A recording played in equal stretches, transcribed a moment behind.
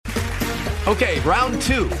Okay, round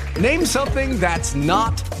two. Name something that's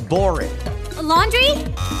not boring. A laundry?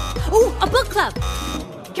 Ooh, a book club.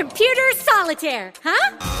 Computer solitaire,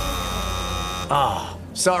 huh? Ah,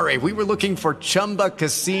 sorry, we were looking for Chumba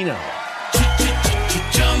Casino.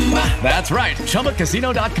 That's right,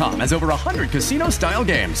 ChumbaCasino.com has over 100 casino-style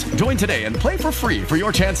games. Join today and play for free for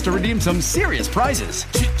your chance to redeem some serious prizes.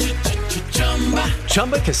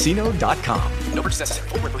 ChumbaCasino.com. No purchase necessary.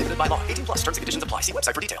 Void where prohibited by law. 18 plus. Terms and conditions apply. See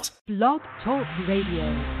website for details. Blog Talk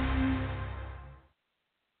Radio.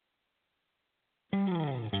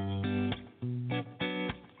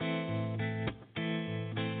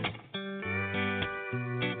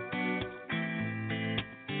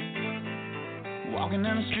 Walking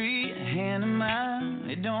down the street, hand in mine,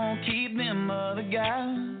 it don't keep them other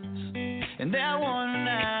guys. And they're wondering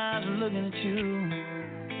eyes are looking at you.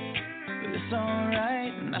 But it's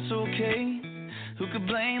alright, and that's okay. Who could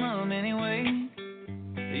blame them anyway?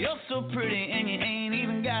 You're so pretty and you ain't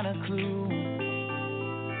even got a clue.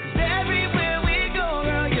 'Cause everywhere we go,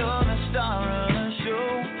 girl, you're the star of the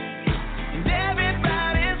show. And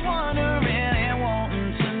everybody's wondering and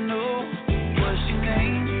wanting to know what's your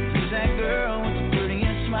name? Who's that girl with the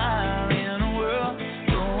prettiest smile in the world?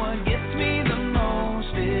 But what gets me the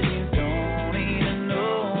most is you don't even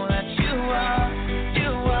know that you are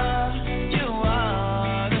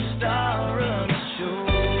the star of the show.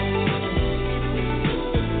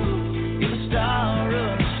 You're the star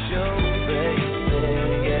of the show, baby,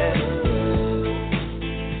 yeah.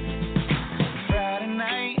 Friday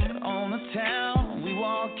night on the town, we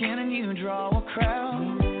walk in and you draw a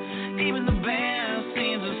crowd. Even the band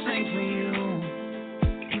seems to sing for you.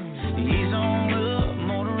 He's on the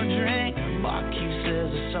motor a drink, barkeep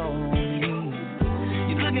says it's all on me.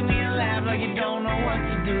 You look at me and laugh like you don't know what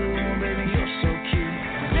to do, baby, you're so cute.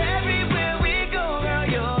 'Cause everywhere we go, girl,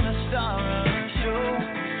 you're the star of the show.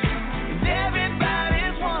 And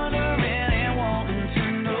everybody's wondering and wanting to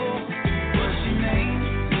know what's your name?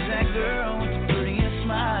 Who's that girl with the prettiest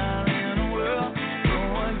smile in the world? But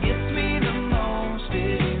what gets me the most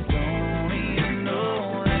is you don't even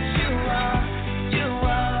know that you are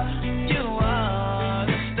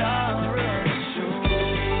the star of the show.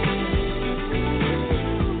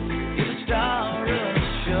 You're the star of the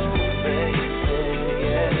show, baby,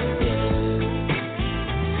 yeah.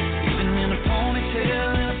 Even in a ponytail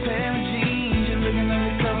and a pair of jeans, you're looking like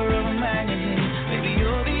the cover of a magazine. Baby,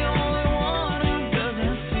 you're the only one who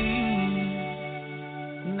doesn't see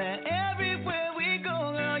that everywhere we go,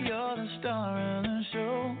 girl, you're the star of the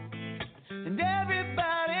show. And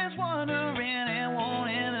everybody's wondering and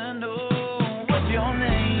wanting to know what's your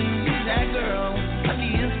name? Who's that girl?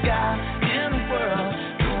 Luckiest guy in the world.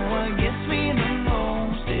 But what gets me the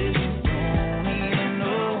most is you don't even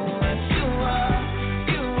know that you are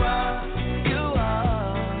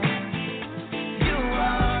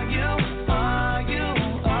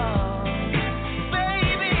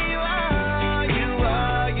baby, you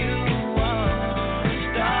are the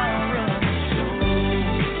star of the show.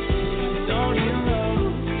 Don't you know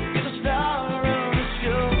you're the star of the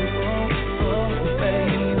show,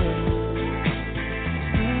 baby.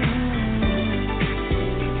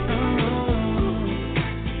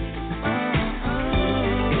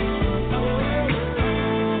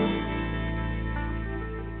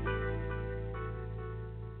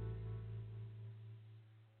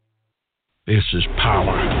 This is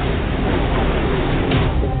power.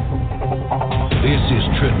 This is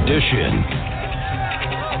tradition.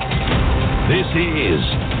 This is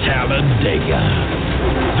Talladega.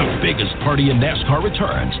 The biggest party in NASCAR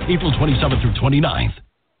returns April 27th through 29th.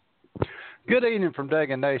 Good evening from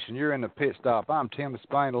Dega Nation. You're in the pit stop. I'm Tim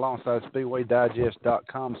Disspain alongside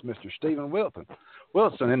SpeedwayDigest.com's Mr. Stephen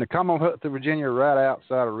Wilson in the Commonwealth of Virginia, right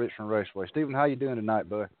outside of Richmond Raceway. Stephen, how you doing tonight,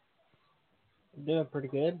 bud? Doing pretty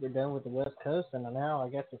good. We're done with the West Coast, and now I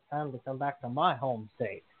guess it's time to come back to my home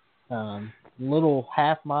state. Little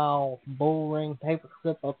half-mile bull ring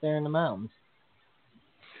paperclip up there in the mountains.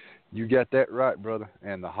 You got that right, brother.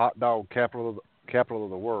 And the hot dog capital of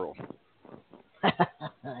the world.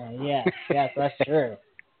 Yes, that's true.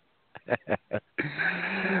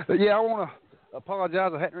 But yeah, I want to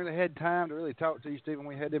apologize. I hadn't really had time to really talk to you, Stephen.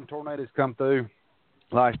 We had them tornadoes come through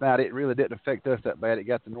last night. It really didn't affect us that bad. It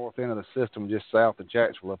got the north end of the system just south of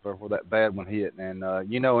Jacksonville up there where that bad one hit. And,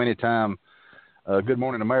 anytime Good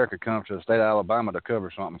Morning America comes to the state of Alabama to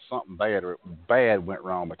cover something bad went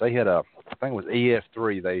wrong. But they had I think it was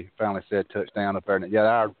EF3, they finally said touchdown up there. And yeah,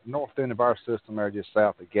 our north end of our system there just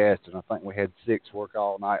south of Gaston. I think we had 6 work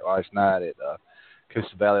all night last night at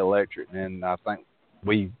Coosa Valley Electric. And I think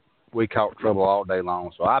we caught trouble all day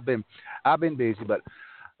long. So I've been busy, but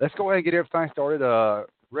let's go ahead and get everything started.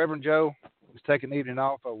 Reverend Joe, second evening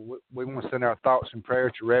off. We want to send our thoughts and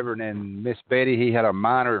prayers to Reverend and Miss Betty. He had a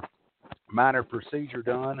minor procedure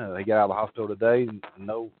done. He got out of the hospital today.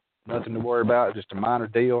 Nothing to worry about, just a minor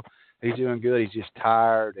deal. He's doing good. He's just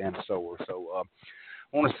tired and sore. So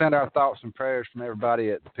I want to send our thoughts and prayers from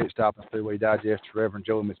everybody at the Pit Stop and Speedway Digest to Reverend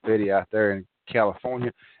Joe and Miss Betty out there in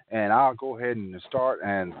California. And I'll go ahead and start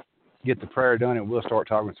and get the prayer done, and we'll start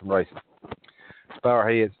talking some racing. Let's bow our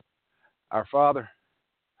heads. Our Father,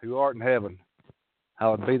 who art in heaven,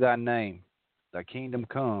 hallowed be thy name. Thy kingdom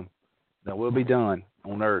come, thy will be done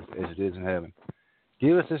on earth as it is in heaven.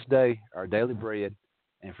 Give us this day our daily bread,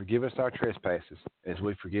 and forgive us our trespasses, as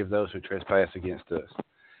we forgive those who trespass against us.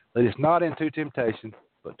 Lead us not into temptation,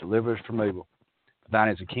 but deliver us from evil. For thine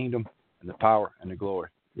is the kingdom, and the power, and the glory,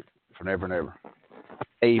 forever and ever.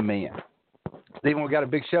 Amen. Stephen, we got a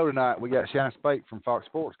big show tonight. We got Shannon Spake from Fox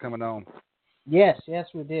Sports coming on. Yes,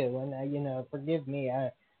 we do. And, forgive me,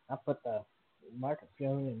 I put the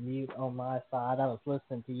microphone and mute on my side. I was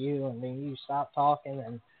listening to you, and then you stopped talking,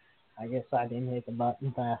 and I guess I didn't hit the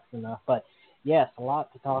button fast enough. But, yes, a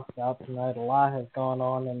lot to talk about tonight. A lot has gone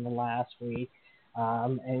on in the last week.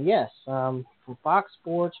 And, yes, for Fox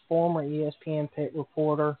Sports, former ESPN pit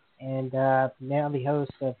reporter, and now the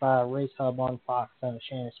host of Race Hub on Fox,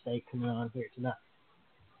 Shannon Spake, coming on here tonight.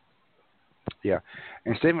 Yeah,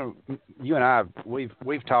 and Stephen, you and I,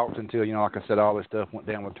 we've talked until, like I said, all this stuff went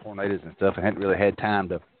down with tornadoes and stuff, and hadn't really had time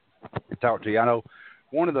to talk to you. I know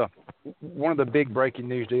one of the big breaking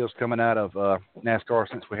news deals coming out of NASCAR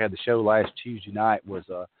since we had the show last Tuesday night was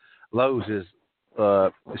Lowe's is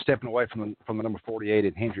stepping away from the number 48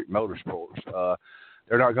 in Hendrick Motorsports.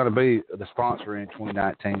 They're not going to be the sponsor in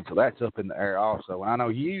 2019, so that's up in the air also. And I know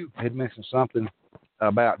you had mentioned something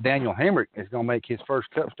about Daniel Hemrick is going to make his first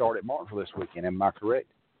Cup start at Martinsville this weekend. Am I correct?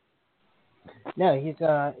 No, he's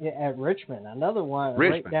at Richmond. Another one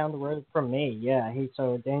right down the road from me. Yeah,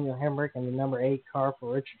 so Daniel Hemrick and the number 8 car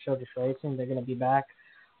for Richard Childress Racing. They're going to be back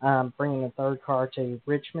bringing the 3rd car to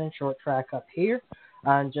Richmond, short track up here.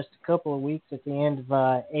 In just a couple of weeks at the end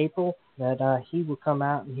of April, that he will come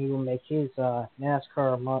out and he will make his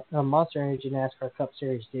NASCAR Monster Energy NASCAR Cup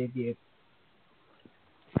Series debut.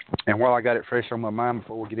 And while I got it fresh on my mind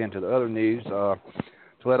before we get into the other news, to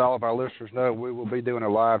let all of our listeners know, we will be doing a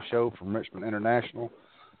live show from Richmond International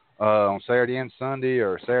on Saturday and Sunday,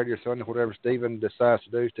 or Saturday or Sunday, whatever Stephen decides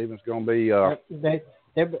to do. Stephen's going to be.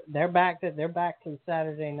 They're back to the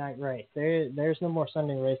Saturday night race. There's no more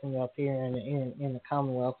Sunday racing up here in the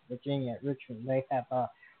Commonwealth of Virginia at Richmond. They have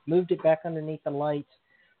moved it back underneath the lights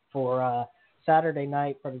for Saturday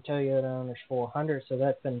night for the Toyota Owners 400. So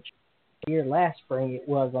that's been here. Last spring it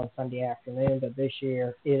was on Sunday afternoon, but this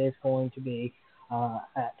year it is going to be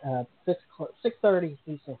at 6:30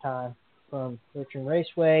 Eastern Time from Richmond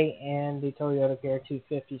Raceway, and the Toyota Care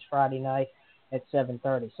 250s Friday night at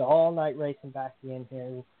 7:30. So all night racing back again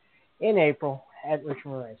here in April at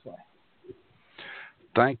Richmond Raceway.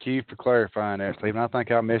 Thank you for clarifying that, Stephen. I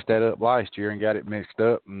think I messed that up last year and got it mixed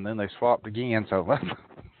up, and then they swapped again. So,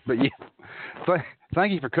 but yeah,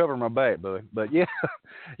 thank you for covering my back, bud. But yeah,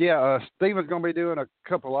 Stephen's going to be doing a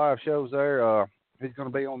couple live shows there. He's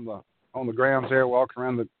going to be on the grounds there, walking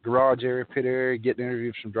around the garage area, pit area, getting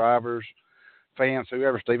interviews from drivers, fans,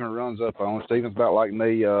 whoever Stephen runs up on. Stephen's about like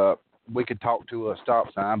me. We could talk to a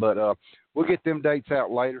stop sign, but we'll get them dates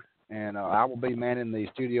out later, and I will be manning the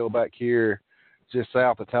studio back here just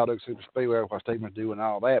south of Talladega Super Speedway while Stephen's doing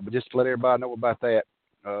all that. But just to let everybody know about that,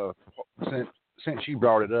 since you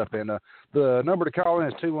brought it up, and the number to call in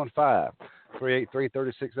is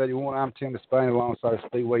 215-383-3681. I'm Tim Disspain alongside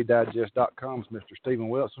SpeedwayDigest.com's Mr. Stephen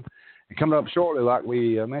Wilson. And coming up shortly, like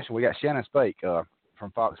we mentioned, we got Shannon Spake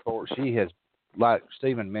from Fox Sports. She has, like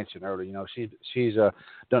Stephen mentioned earlier, she's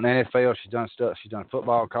done NFL, she's done stuff, she's done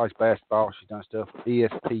football, college basketball, she's done stuff for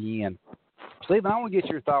ESPN. Stephen, I want to get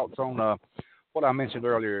your thoughts on what I mentioned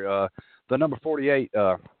earlier, the number 48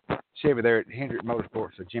 Chevy there at Hendrick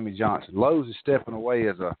Motorsports of Jimmy Johnson. Lowe's is stepping away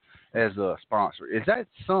as a sponsor. Is that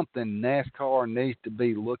something NASCAR needs to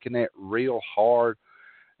be looking at real hard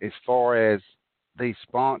as far as these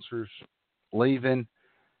sponsors leaving,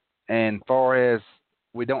 and far as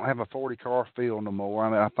we don't have a 40-car field no more? I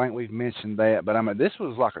mean, I think we've mentioned that, but I mean, this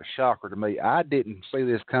was like a shocker to me. I didn't see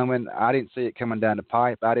this coming. I didn't see it coming down the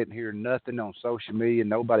pipe. I didn't hear nothing on social media.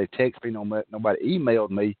 Nobody texted me, nobody emailed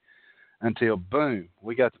me until, boom,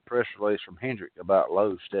 we got the press release from Hendrick about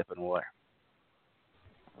Lowe's stepping away.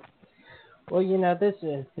 Well, this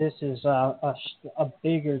is a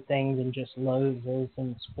bigger thing than just Lowe's is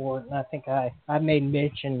in sport, and I think I made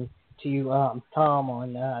mention to you, Tom,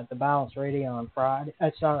 on the Balance Radio on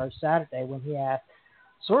Saturday when he asked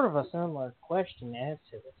sort of a similar question as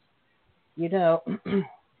to this. You know,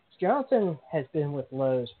 Johnson has been with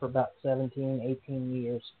Lowe's for about 17, 18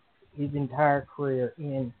 years, his entire career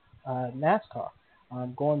in NASCAR,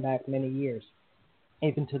 going back many years,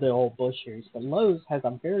 even to the old Busch series. But Lowe's has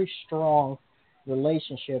a very strong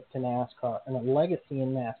relationship to NASCAR and a legacy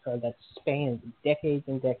in NASCAR that spans decades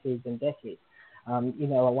and decades and decades. You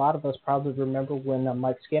know, a lot of us probably remember when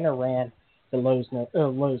Mike Skinner ran the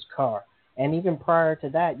Lowe's car. And even prior to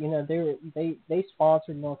that, you know, they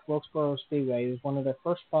sponsored North Wilkesboro Speedway. It was one of their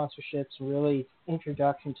first sponsorships, really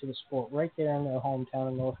introduction to the sport right there in their hometown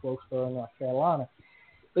of North Wilkesboro, North Carolina.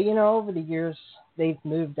 But, you know, over the years, they've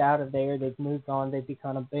moved out of there. They've moved on. They've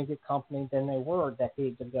become a bigger company than they were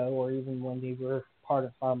decades ago, or even when they were part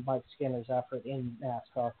of Mike Skinner's effort in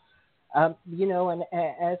NASCAR. You know, and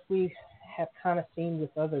as we have kind of seen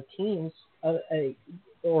with other teams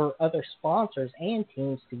or other sponsors and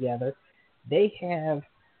teams together, they have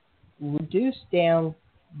reduced down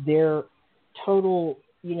their total,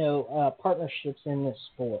 you know, partnerships in this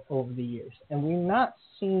sport over the years. And we're not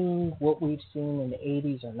seeing what we've seen in the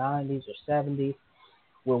 80s or 90s or 70s,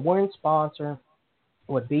 where one sponsor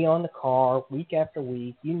would be on the car week after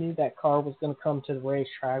week. You knew that car was going to come to the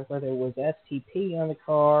racetrack, whether it was STP on the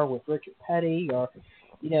car with Richard Petty or,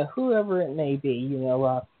 you know, whoever it may be, you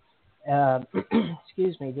know,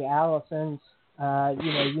 excuse me, the Allisons.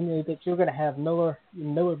 You know, you knew that you were going to have Miller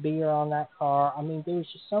beer on that car. I mean, there was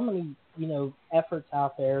just so many, you know, efforts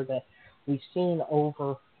out there that we've seen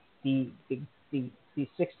over the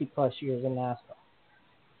 60-plus years in NASCAR.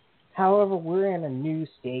 However, we're in a new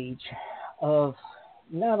stage of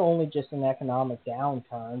not only just an economic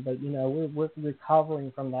downturn, but, you know, we're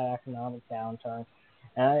recovering from that economic downturn.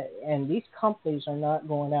 And these companies are not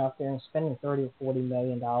going out there and spending $30 or $40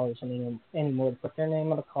 million anymore to put their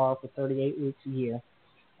name on a car for 38 weeks a year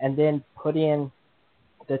and then put in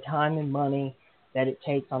the time and money that it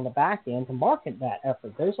takes on the back end to market that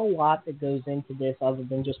effort. There's a lot that goes into this other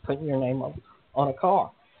than just putting your name on a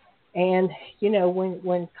car. And, you know,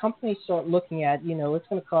 when companies start looking at, you know, it's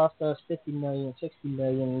going to cost us $50 million, $60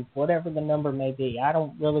 million, whatever the number may be, I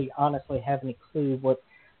don't really honestly have any clue what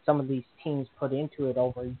some of these teams put into it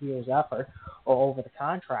over a year's effort or over the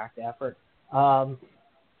contract effort.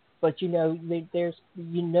 But, you know,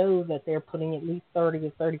 that they're putting at least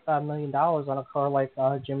 $30 or $35 million on a car like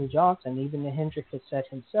Jimmy Johnson. Even the Hendrick has said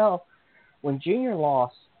himself when Junior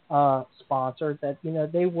lost sponsored that, you know,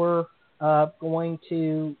 they were going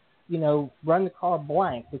to, you know, run the car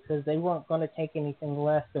blank because they weren't going to take anything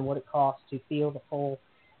less than what it costs to feel the full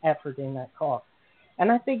effort in that car.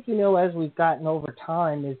 And I think, you know, as we've gotten over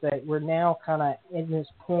time is that we're now kind of in this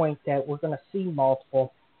point that we're going to see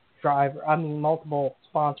multiple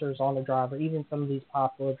sponsors on the driver, even some of these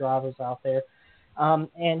popular drivers out there.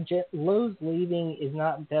 And Lowe's leaving is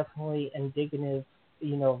not definitely indicative,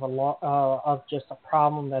 you know, of just a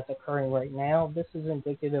problem that's occurring right now. This is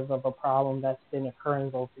indicative of a problem that's been occurring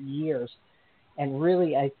over years. And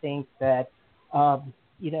really, I think that,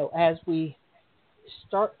 you know, as we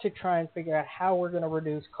start to try and figure out how we're going to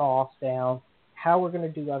reduce costs down, how we're going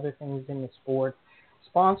to do other things in the sport,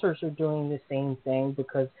 sponsors are doing the same thing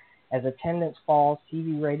because as attendance falls,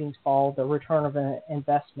 TV ratings fall, the return of an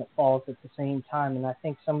investment falls at the same time. And I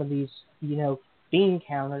think some of these, you know, bean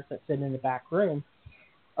counters that sit in the back room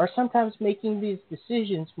are sometimes making these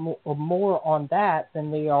decisions more on that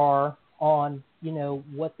than they are on, you know,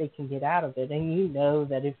 what they can get out of it. And you know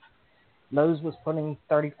that if Lowe's was putting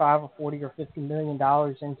 $35 or $40 or $50 million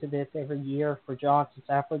into this every year for Johnson's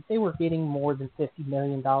effort, they were getting more than $50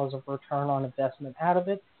 million of return on investment out of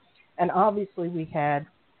it. And obviously we had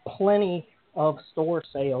plenty of store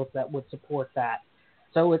sales that would support that.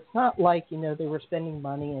 So it's not like, you know, they were spending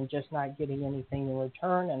money and just not getting anything in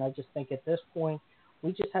return. And I just think at this point,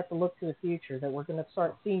 we just have to look to the future that we're going to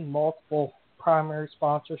start seeing multiple primary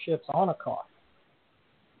sponsorships on a car.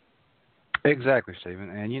 Exactly, Stephen.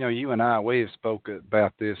 And, you know, you and I, we have spoken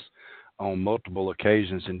about this on multiple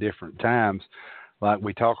occasions in different times. Like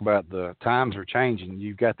we talk about the times are changing.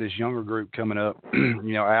 You've got this younger group coming up, you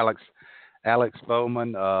know, Alex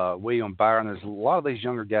Bowman, William Byron. There's a lot of these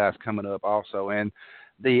younger guys coming up also. And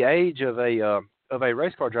the age of a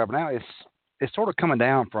race car driver now it's sort of coming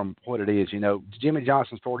down from what it is. You know, Jimmy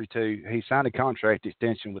Johnson's 42. He signed a contract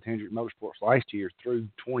extension with Hendrick Motorsports last year through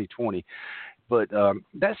 2020. But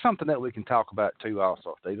that's something that we can talk about too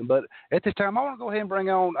also, Stephen. But at this time, I want to go ahead and bring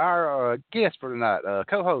on our guest for tonight,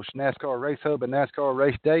 co-host NASCAR Race Hub and NASCAR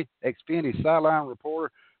Race Day, Xfinity sideline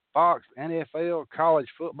reporter, Fox, NFL, college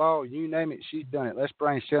football, you name it, she's done it. Let's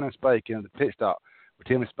bring Shannon Spake into the pit stop with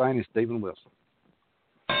Tim Disspain and Stephen Wilson.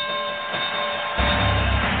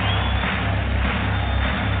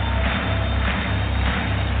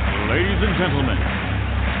 Ladies and gentlemen,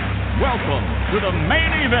 welcome to the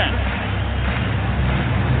main event.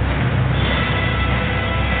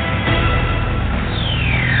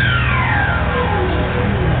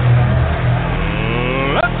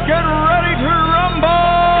 Let's get ready to rumble!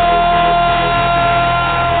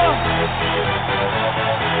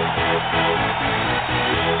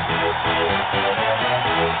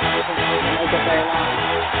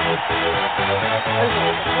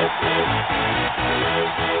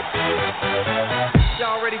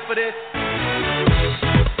 Y'all ready for this?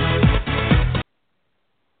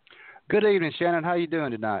 Good evening, Shannon. How you doing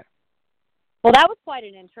tonight? Well, that was quite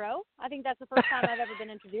an intro. I think that's the first time I've ever been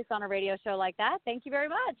introduced on a radio show like that. Thank you very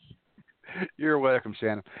much. You're welcome,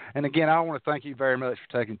 Shannon. And again, I want to thank you very much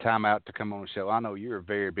for taking time out to come on the show. I know you're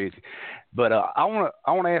very busy, but I want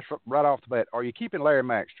to ask right off the bat: are you keeping Larry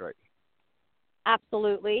Mack straight?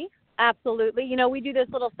 Absolutely. Absolutely. You know, we do this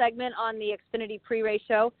little segment on the Xfinity pre-race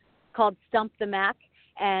show called Stump the Mac.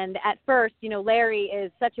 And at first, you know, Larry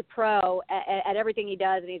is such a pro at everything he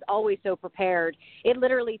does, and he's always so prepared. It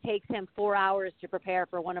literally takes him 4 hours to prepare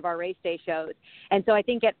for one of our race day shows. And so I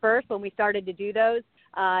think at first when we started to do those,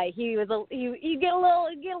 you get a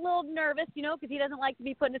little nervous, you know, because he doesn't like to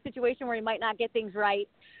be put in a situation where he might not get things right.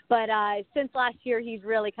 But since last year, he's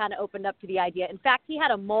really kind of opened up to the idea. In fact, he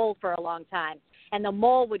had a mole for a long time, and the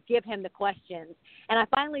mole would give him the questions. And I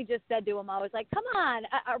finally just said to him, I was like, come on,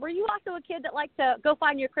 were you also a kid that liked to go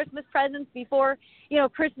find your Christmas presents before, you know,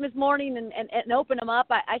 Christmas morning and open them up?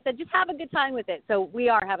 I said, just have a good time with it. So we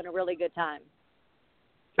are having a really good time.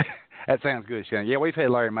 That sounds good, Shannon. Yeah, we've had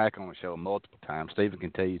Larry Mack on the show multiple times. Stephen can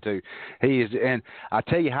tell you too. He is, and I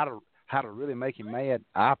tell you how to really make him mad.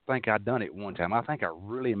 I think I done it one time. I think I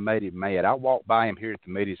really made him mad. I walked by him here at the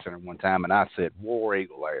media center one time, and I said, "War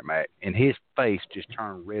Eagle, Larry Mack," and his face just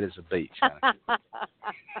turned red as a beet. That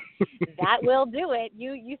will do it.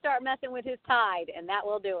 You start messing with his tide, and that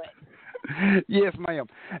will do it. Yes, ma'am.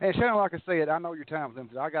 And Shannon, like I said, I know your time's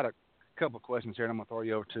limited. I got a couple of questions here, and I'm going to throw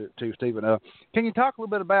you over to Stephen. Can you talk a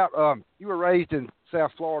little bit about you were raised in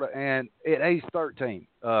South Florida, and at age 13,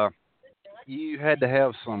 you had to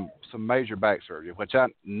have some major back surgery, which I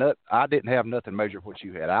didn't have nothing major what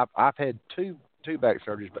you had. I've had two back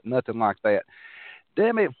surgeries, but nothing like that.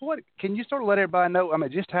 Damn it! What can you sort of let everybody know? I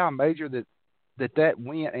mean, just how major that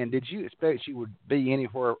went, and did you expect you would be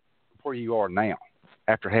anywhere where you are now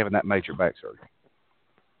after having that major back surgery?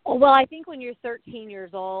 Well, I think when you're 13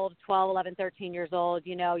 years old, 12, 11, 13 years old,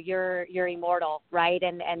 you know, you're immortal, right?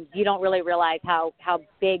 And you don't really realize how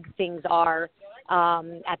big things are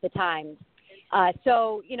at the time.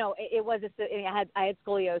 So, you know, I had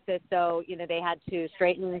scoliosis, so, you know, they had to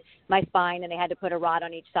straighten my spine and they had to put a rod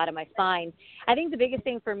on each side of my spine. I think the biggest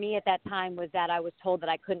thing for me at that time was that I was told that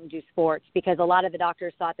I couldn't do sports because a lot of the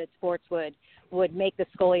doctors thought that sports would make the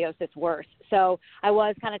scoliosis worse. So I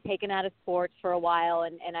was kind of taken out of sports for a while,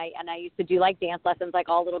 and I used to do like dance lessons like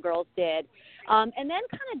all little girls did. And then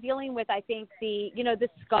kind of dealing with, I think, the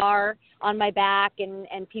scar on my back and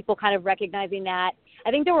people kind of recognizing that. I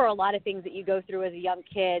think there were a lot of things that you go through as a young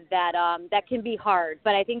kid that can be hard,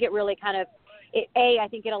 but I think it really kind of, I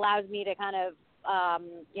think it allows me to kind of,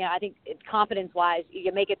 I think confidence-wise,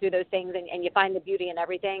 you make it through those things and you find the beauty in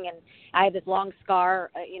everything. And I have this long scar,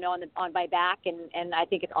 on my back, and I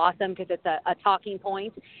think it's awesome because it's a talking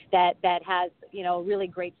point that has, a really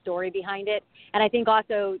great story behind it. And I think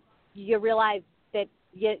also you realize that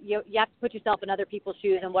you have to put yourself in other people's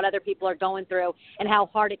shoes and what other people are going through and how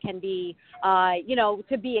hard it can be,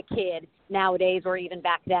 to be a kid nowadays or even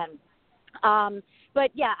back then. But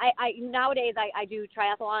yeah, I nowadays I do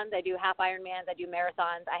triathlons, I do half Ironmans, I do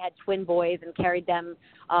marathons. I had twin boys and carried them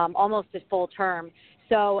almost as full term.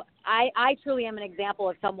 So I truly am an example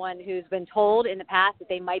of someone who's been told in the past that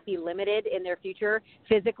they might be limited in their future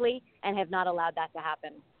physically and have not allowed that to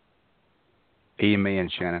happen. Amen,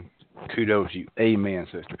 Shannon. Kudos to you. Amen,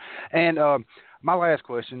 sister. And my last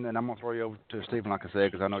question, and I'm going to throw you over to Stephen, like I said,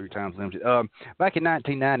 because I know your time's limited. Back in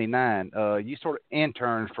 1999, you sort of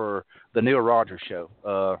interned for the Neil Rogers show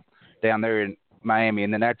down there in Miami.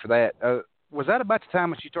 And then after that, was that about the time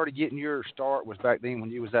when you started getting your start, was back then when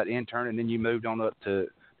you was that intern, and then you moved on up to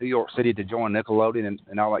New York City to join Nickelodeon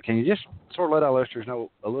and all that? Can you just sort of let our listeners know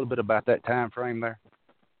a little bit about that time frame there?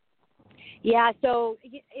 Yeah, so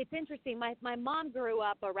it's interesting. My mom grew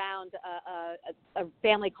up around a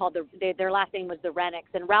family called their last name was the Rennicks,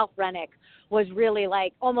 and Ralph Rennick was really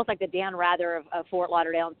almost like the Dan Rather of Fort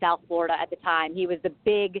Lauderdale and South Florida at the time. He was the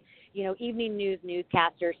big, evening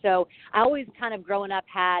newscaster. So I always kind of growing up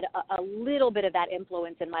had a little bit of that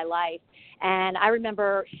influence in my life. And I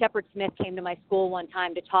remember Shepard Smith came to my school one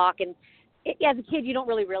time to talk, and as a kid, you don't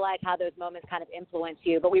really realize how those moments kind of influence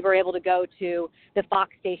you. But we were able to go to the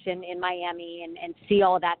Fox station in Miami and see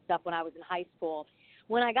all of that stuff when I was in high school.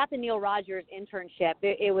 When I got the Neil Rogers internship,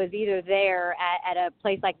 it was either there at a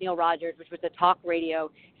place like Neil Rogers, which was a talk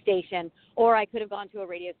radio station, or I could have gone to a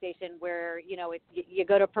radio station where, you know, you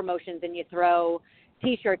go to promotions and you throw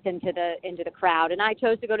T-shirts into the crowd. And I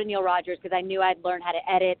chose to go to Neil Rogers because I knew I'd learn how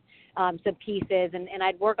to edit some pieces, and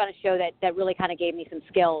I'd work on a show that really kind of gave me some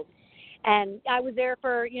skills. And I was there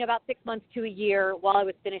for, you know, about 6 months to a year while I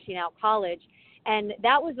was finishing out college. And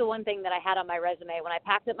that was the one thing that I had on my resume. When I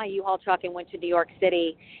packed up my U-Haul truck and went to New York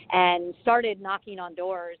City and started knocking on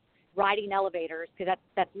doors, riding elevators, because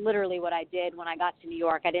that's literally what I did when I got to New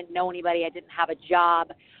York. I didn't know anybody. I didn't have a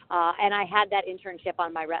job. And I had that internship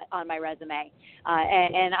on my resume.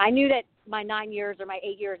 And I knew that my 9 years or my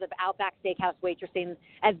 8 years of Outback Steakhouse waitressing,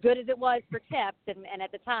 as good as it was for tips, and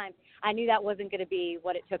at the time, I knew that wasn't going to be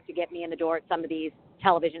what it took to get me in the door at some of these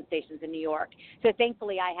television stations in New York. So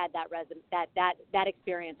thankfully, I had that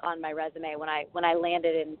experience on my resume when I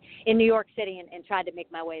landed in New York City and tried to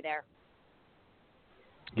make my way there.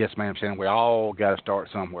 Yes, ma'am, Shannon. We all got to start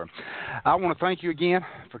somewhere. I want to thank you again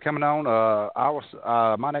for coming on.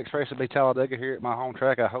 My next race will be Talladega here at my home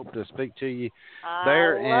track. I hope to speak to you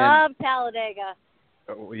there. I love Talladega.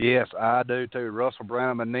 Yes, I do too. Russell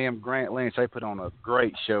Branham and them, Grant Lynch, they put on a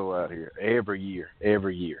great show out here every year.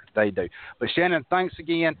 They do. But Shannon, thanks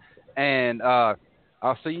again, and I'll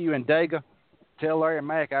see you in Dega. Tell Larry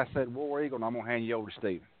Mack I said War Eagle, and I'm going to hand you over to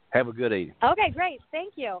Steven. Have a good evening. Okay, great.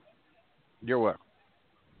 Thank you. You're welcome.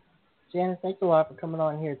 Shannon, thanks a lot for coming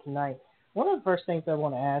on here tonight. One of the first things I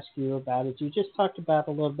want to ask you about is you just talked about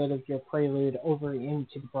a little bit of your prelude over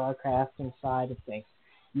into the broadcasting side of things.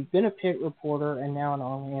 You've been a pit reporter and now an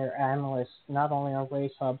on-air analyst, not only on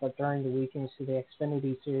Race Hub, but during the weekends to the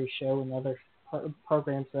Xfinity Series show and other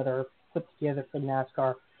programs that are put together for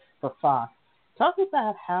NASCAR for Fox. Talk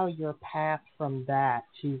about how your path from that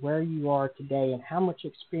to where you are today and how much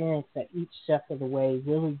experience that each step of the way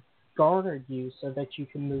really garnered you so that you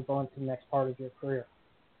can move on to the next part of your career.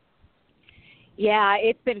 Yeah,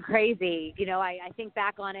 it's been crazy. You know, I think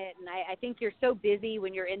back on it, and I think you're so busy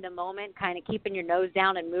when you're in the moment, kind of keeping your nose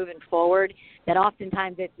down and moving forward, that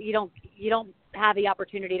oftentimes you don't have the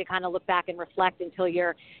opportunity to kind of look back and reflect until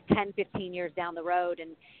you're 10, 15 years down the road.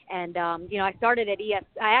 And you know, I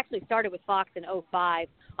actually started with Fox in 2005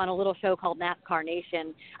 on a little show called NASCAR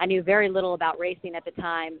Nation. I knew very little about racing at the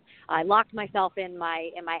time. I locked myself in my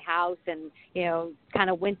house and, you know, kind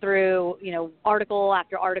of went through, you know, article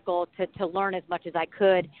after article to learn as much as I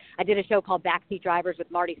could. I did a show called Backseat Drivers with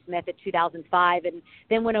Marty Smith in 2005 and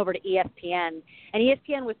then went over to ESPN. And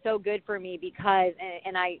ESPN was so good for me because,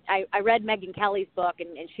 and I read Megyn Kelly's book,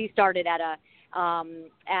 and she started at a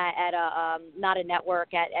not a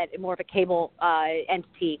network, at more of a cable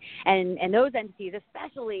entity, and those entities,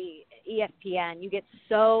 especially ESPN, you get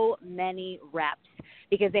so many reps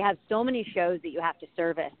because they have so many shows that you have to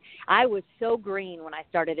service. I was so green when I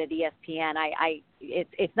started at ESPN.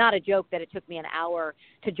 It's not a joke that it took me an hour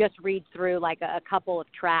to just read through like a couple of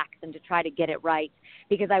tracks and to try to get it right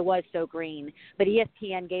because I was so green. But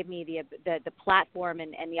ESPN gave me the platform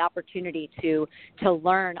and the opportunity to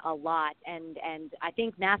learn a lot. And I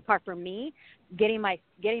think NASCAR for me, getting my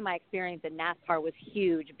experience in NASCAR was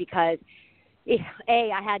huge because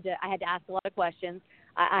I had to ask a lot of questions.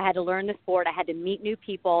 I had to learn the sport. I had to meet new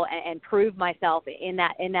people and prove myself in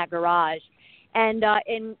that garage. And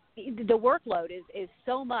the workload is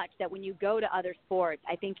so much that when you go to other sports,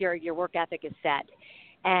 I think your work ethic is set.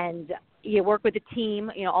 And you work with a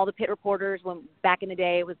team, you know, all the pit reporters. When back in the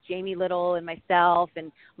day, it was Jamie Little and myself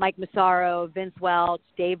and Mike Massaro, Vince Welch,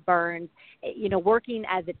 Dave Burns. You know, working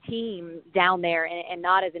as a team down there and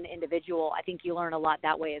not as an individual, I think you learn a lot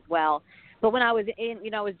that way as well. But when I was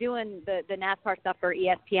doing the NASCAR stuff for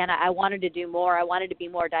ESPN, I wanted to do more. I wanted to be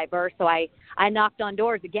more diverse. So I knocked on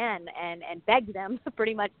doors again and begged them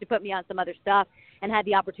pretty much to put me on some other stuff and had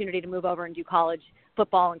the opportunity to move over and do college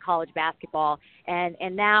football and college basketball. And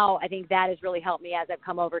now I think that has really helped me as I've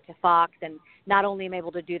come over to Fox, and not only am I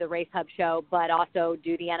able to do the Race Hub show, but also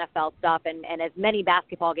do the NFL stuff and as many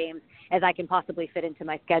basketball games as I can possibly fit into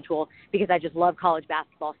my schedule because I just love college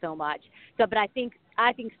basketball so much. But I think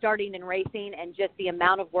starting in racing and just the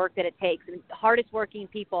amount of work that it takes, and the hardest working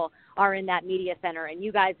people are in that media center, and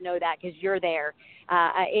you guys know that because you're there.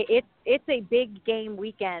 It's a big game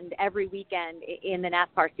weekend every weekend in the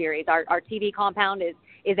NASCAR series. Our TV compound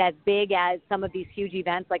is as big as some of these huge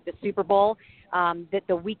events like the Super Bowl. That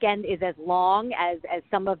the weekend is as long as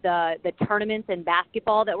some of the tournaments in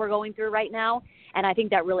basketball that we're going through right now, and I think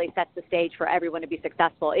that really sets the stage for everyone to be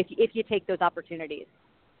successful if you take those opportunities.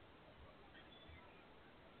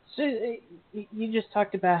 So you just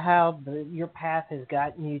talked about how your path has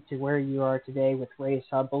gotten you to where you are today with Race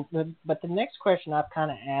Hub, but the next question I've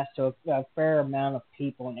kind of asked to a fair amount of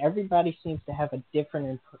people, and everybody seems to have a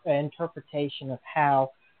different interpretation of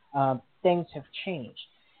how things have changed.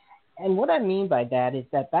 And what I mean by that is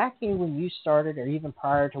that back in when you started, or even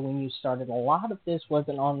prior to when you started, a lot of this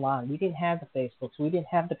wasn't online. We didn't have the Facebooks, we didn't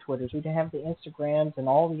have the Twitters, we didn't have the Instagrams and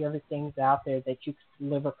all the other things out there that you could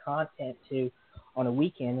deliver content to on a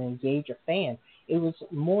weekend and engage a fan. It was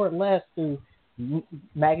more or less through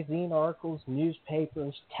magazine articles,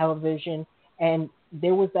 newspapers, television, and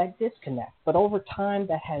there was that disconnect. But over time,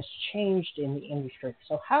 that has changed in the industry.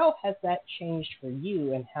 So how has that changed for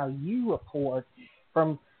you and how you report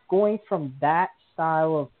from going from that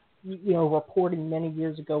style of reporting many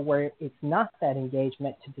years ago where it's not that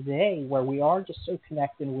engagement to today where we are just so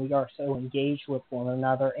connected and we are so engaged with one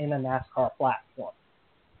another in a NASCAR platform?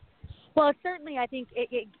 Well, certainly I think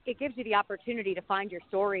it gives you the opportunity to find your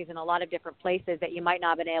stories in a lot of different places that you might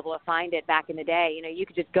not have been able to find it back in the day. You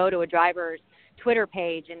could just go to a driver's Twitter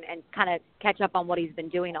page and kind of catch up on what he's been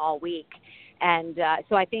doing all week. And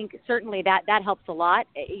so I think certainly that helps a lot,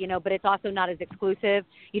 but it's also not as exclusive.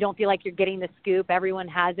 You don't feel like you're getting the scoop. Everyone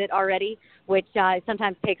has it already, which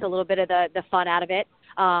sometimes takes a little bit of the fun out of it.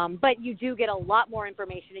 But you do get a lot more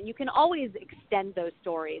information, and you can always extend those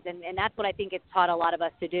stories. And that's what I think it's taught a lot of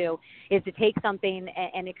us to do, is to take something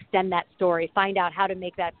and extend that story, find out how to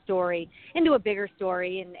make that story into a bigger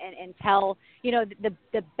story and tell,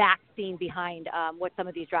 the back scene behind what some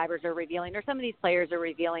of these drivers are revealing or some of these players are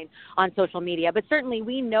revealing on social media. But certainly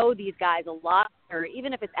we know these guys a lot, or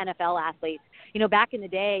even if it's NFL athletes. Back in the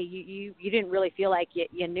day, you didn't really feel like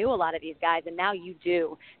you knew a lot of these guys, and now you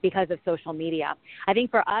do because of social media. I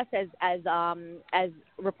think for us as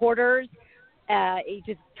reporters,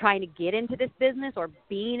 just trying to get into this business or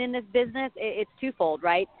being in this business, it's twofold,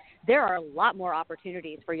 right? There are a lot more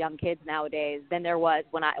opportunities for young kids nowadays than there was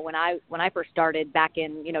when I first started back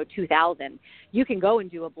in 2000. You can go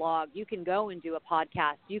and do a blog, you can go and do a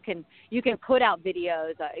podcast, you can put out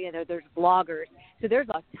videos. There's bloggers, so there's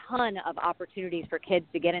a ton of opportunities for kids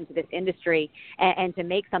to get into this industry and to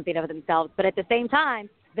make something of themselves. But at the same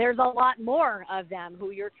time, there's a lot more of them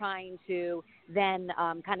who you're trying to then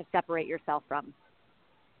kind of separate yourself from.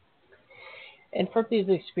 And from these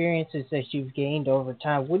experiences that you've gained over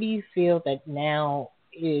time, what do you feel that now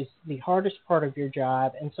is the hardest part of your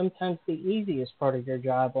job and sometimes the easiest part of your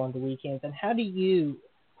job on the weekends? And how do you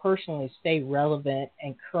personally stay relevant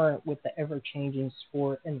and current with the ever-changing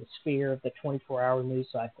sport and the sphere of the 24-hour news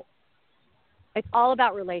cycle? It's all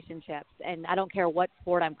about relationships, and I don't care what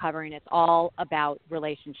sport I'm covering. It's all about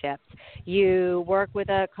relationships. You work with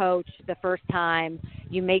a coach the first time.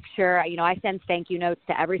 You make sure, I send thank you notes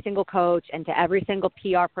to every single coach and to every single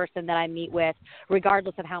PR person that I meet with,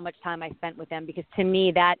 regardless of how much time I spent with them, because to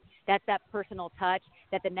me that's that personal touch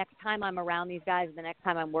that the next time I'm around these guys, the next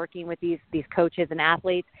time I'm working with these coaches and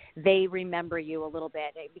athletes, they remember you a little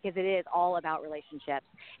bit, because it is all about relationships.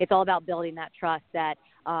 It's all about building that trust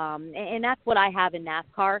and that's what I have in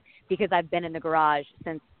NASCAR, because I've been in the garage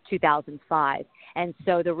since 2005. And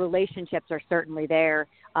so the relationships are certainly there.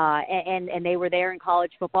 And they were there in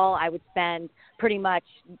college football. I would spend pretty much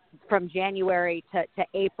from January to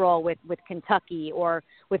April with Kentucky or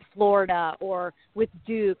with Florida or with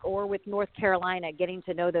Duke or with North Carolina, getting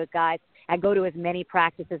to know those guys. I go to as many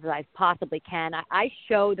practices as I possibly can. I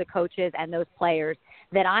show the coaches and those players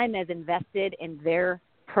that I'm as invested in their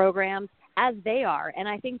programs as they are. And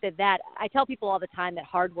I think that I tell people all the time that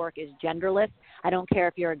hard work is genderless. I don't care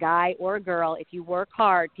if you're a guy or a girl. If you work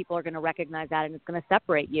hard, people are going to recognize that, and it's going to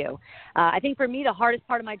separate you. I think for me, the hardest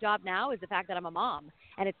part of my job now is the fact that I'm a mom.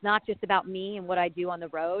 And it's not just about me and what I do on the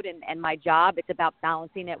road and my job. It's about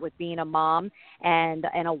balancing it with being a mom and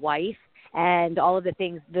a wife and all of the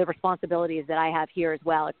things, the responsibilities that I have here as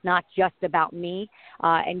well. It's not just about me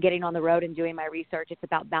and getting on the road and doing my research. It's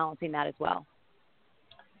about balancing that as well.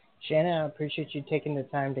 Shannon, I appreciate you taking the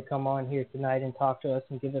time to come on here tonight and talk to us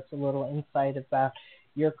and give us a little insight about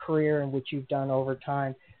your career and what you've done over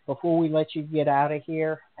time. Before we let you get out of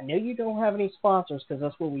here, I know you don't have any sponsors, because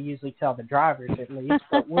that's what we usually tell the drivers at least,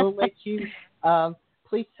 but we'll let you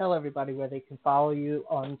please tell everybody where they can follow you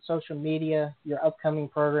on social media, your upcoming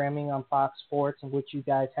programming on Fox Sports, and what you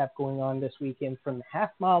guys have going on this weekend from the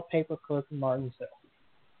Half Mile Paperclip in Martinsville.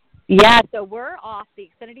 Yeah, so we're off.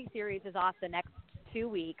 The Xfinity Series is off the next 2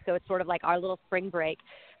 weeks, so it's sort of like our little spring break.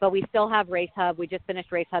 but we still have Race Hub. We just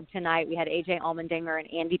finished Race Hub tonight. We had AJ Allmendinger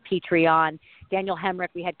and Andy Petrie on. Daniel Hemrick.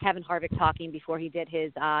 We had Kevin Harvick talking before he did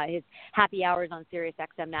his happy hours on Sirius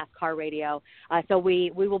XM NASCAR Radio. So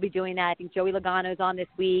we will be doing that. I think Joey Logano's on this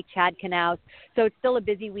week, Chad Knaus. So it's still a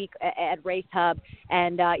busy week at Race Hub.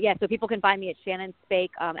 And, so people can find me at Shannon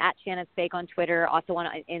Spake, at Shannon Spake on Twitter, also on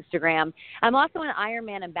Instagram. I'm also an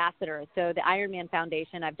Ironman ambassador. So the Ironman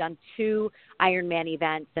Foundation, I've done 2 Ironman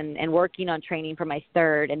events and working on training for my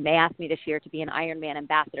 3rd. And they asked me this year to be an Ironman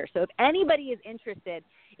ambassador. So if anybody is interested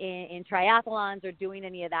in triathlons or doing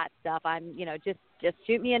any of that stuff, I'm, just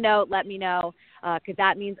shoot me a note, let me know, because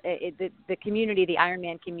that means the community, the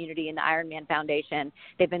Ironman community and the Ironman Foundation,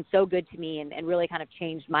 they've been so good to me and really kind of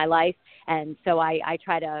changed my life. And so I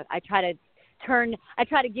try to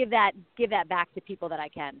give that back to people that I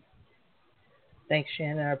can. Thanks,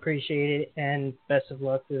 Shannon. I appreciate it, and best of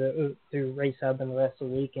luck through Race Hub and the rest of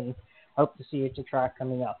the week, and hope to see you at the track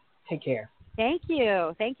coming up. Take care. Thank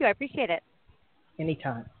you. I appreciate it.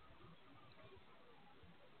 Anytime.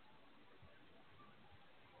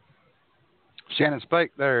 Shannon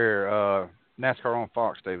Spake there, NASCAR on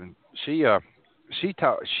Fox, Stephen. She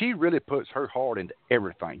really puts her heart into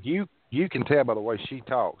everything. You can tell by the way she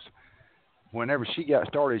talks. Whenever she got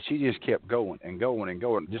started, she just kept going and going and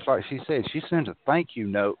going. Just like she said, she sends a thank you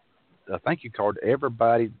note, a thank you card to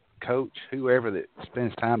everybody, coach, whoever that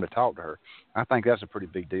spends time to talk to her. I think that's a pretty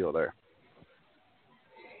big deal there.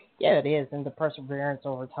 Yeah, it is, and the perseverance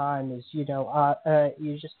over time is, you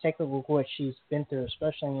just take a look what she's been through,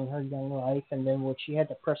 especially in her young life, and then what she had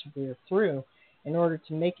to persevere through in order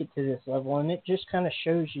to make it to this level. And it just kind of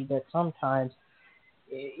shows you that sometimes,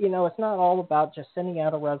 it's not all about just sending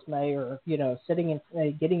out a resume or, getting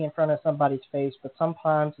in front of somebody's face, but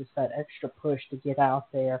sometimes it's that extra push to get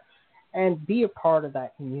out there and be a part of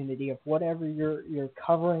that community of whatever you're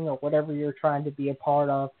covering or whatever you're trying to be a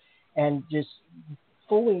part of, and just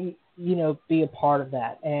fully, be a part of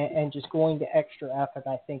that and just going to extra effort,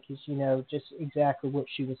 I think is, just exactly what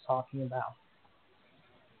she was talking about.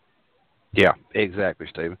 Yeah, exactly,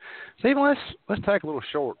 Stephen. Stephen, let's take a little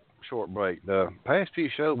short break. The past few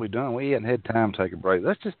shows we've done, we hadn't had time to take a break.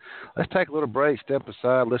 Let's take a little break, step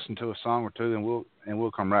aside, listen to a song or two, and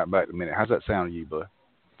we'll come right back in a minute. How's that sound to you, bud?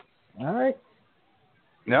 All right.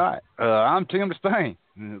 I'm Tim Disspain,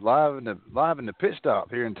 live in the pit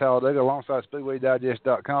stop here in Talladega alongside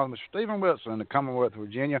SpeedwayDigest.com. Mr. Stephen Wilson in the Commonwealth of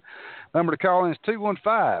Virginia. Number to call in is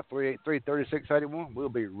 215-383-3681. We'll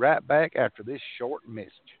be right back after this short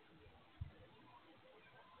message.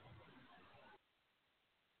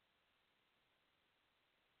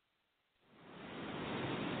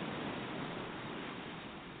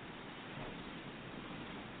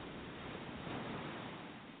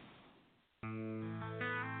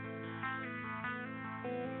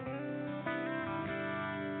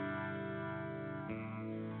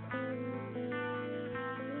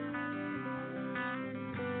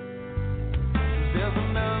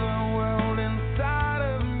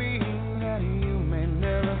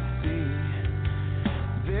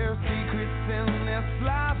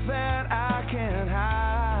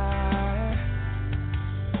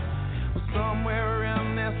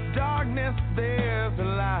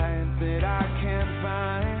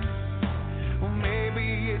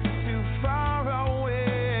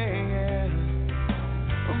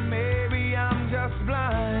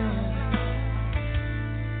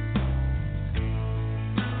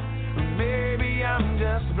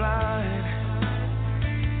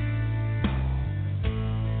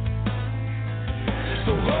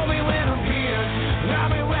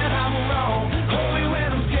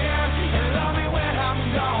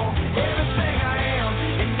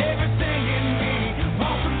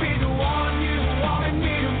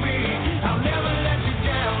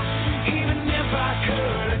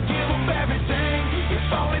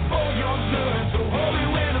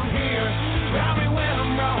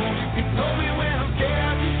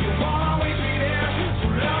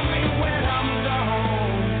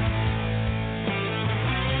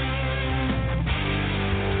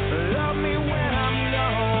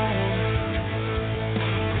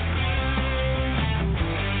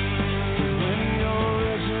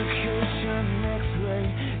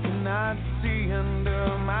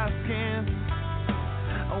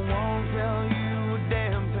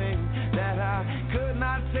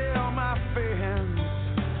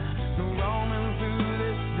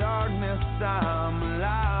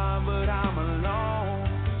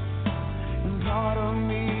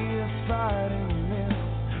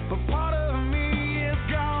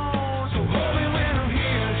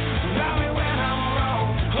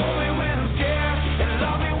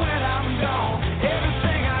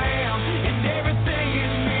 Everything I am and everything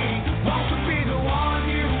in me.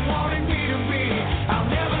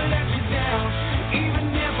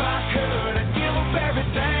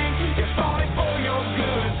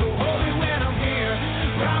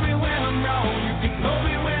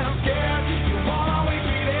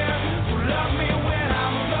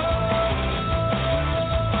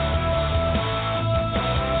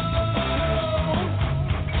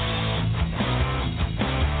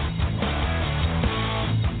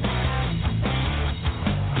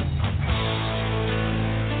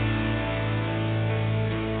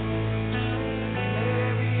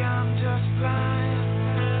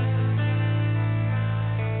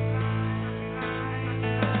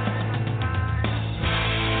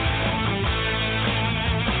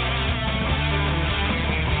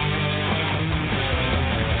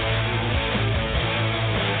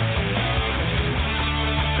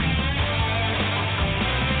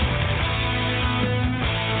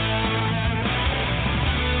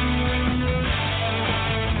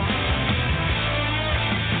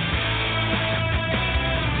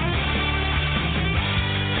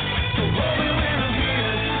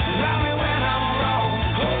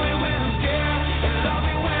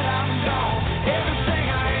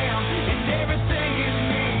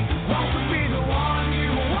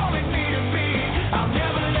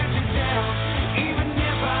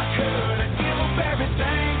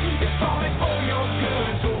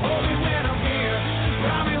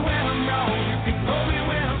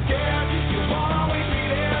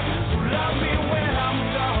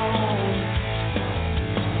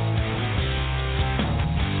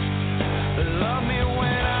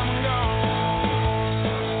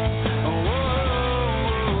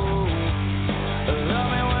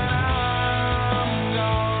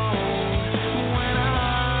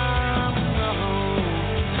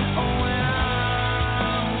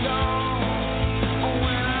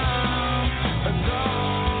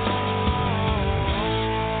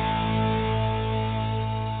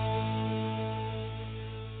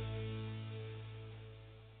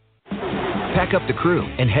 Pack up the crew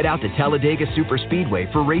and head out to Talladega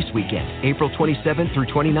Superspeedway for race weekend, April 27th through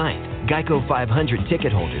 29th. Geico 500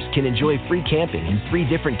 ticket holders can enjoy free camping in 3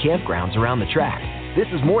 different campgrounds around the track. This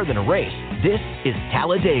is more than a race. This is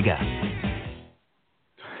Talladega.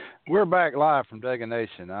 We're back live from Dega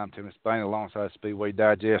Nation. I'm Tim Disspain alongside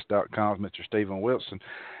SpeedwayDigest.com's Mr. Stephen Wilson.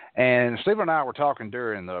 And Stephen and I were talking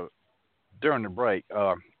during the break.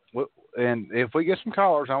 And if we get some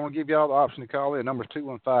callers, I want to give you all the option to call in. Number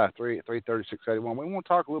 215-383-3681. We want to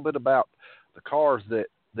talk a little bit about the cars that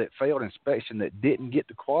failed inspection that didn't get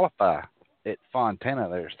to qualify at Fontana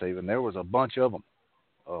there, Stephen. There was a bunch of them.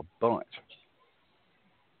 A bunch.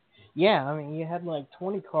 Yeah, I mean, you had like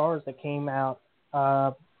 20 cars that came out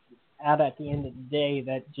at the end of the day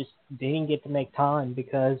that just didn't get to make time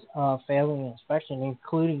because failing inspection,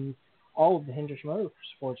 including all of the Hendricks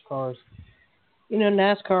Motorsports cars. You know,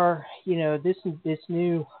 NASCAR, you know, this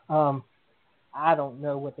new, I don't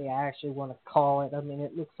know what they actually want to call it. I mean,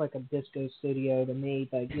 it looks like a disco studio to me,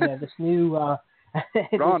 but, you know, this new...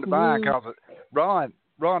 Ron Devine calls it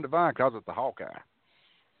the Hawkeye.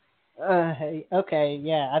 Okay,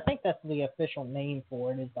 yeah, I think that's the official name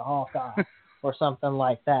for it is the Hawkeye or something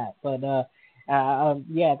like that. But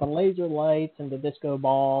yeah, the laser lights and the disco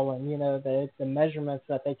ball and, you know, the measurements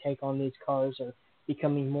that they take on these cars are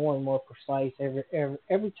becoming more and more precise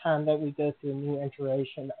every time that we go through a new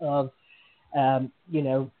iteration of you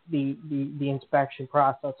know, the inspection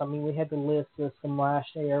process. I mean, we had the list system last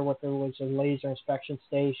year. What there was a laser inspection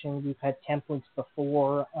station. We've had templates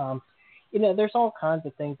before. You know, there's all kinds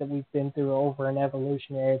of things that we've been through over an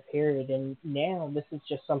evolutionary period, and now this is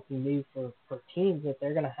just something new for teams that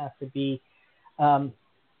they're going to have to be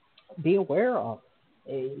aware of.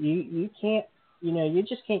 You can't, you know, you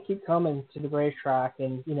just can't keep coming to the racetrack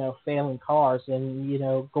and, you know, failing cars and, you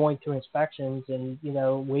know, going through inspections and, you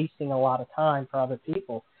know, wasting a lot of time for other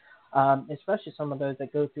people, especially some of those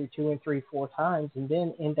that go through 2 and 3, 4 times and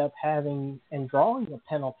then end up having and drawing a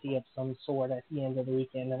penalty of some sort at the end of the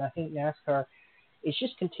weekend. And I think NASCAR is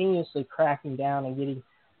just continuously cracking down and getting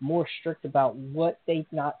more strict about what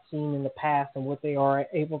they've not seen in the past and what they are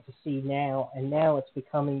able to see now. And now it's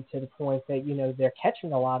becoming to the point that, you know, they're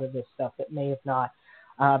catching a lot of this stuff that may have not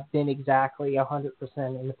been exactly 100%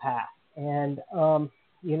 in the past. And,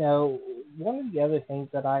 you know, one of the other things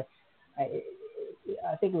that I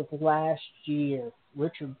think it was last year,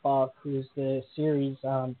 Richard Buck, who's the series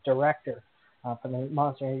director for the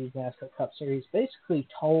Monster Energy NASCAR Cup Series, basically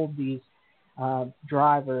told these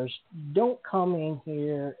drivers, don't come in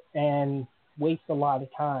here and waste a lot of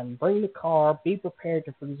time. Bring the car, be prepared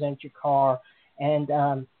to present your car,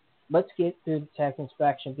 and let's get through the tech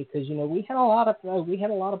inspection because, you know, we had a lot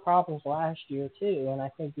of problems last year too, and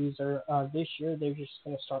I think these are this year they're just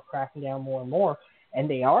going to start cracking down more and more, and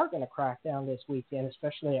they are going to crack down this weekend,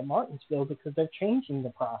 especially at Martinsville, because they're changing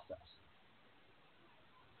the process.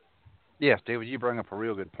 Yes, David, you bring up a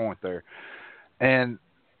real good point there, and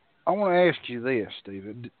I want to ask you this,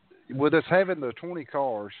 Stephen. With us having the 20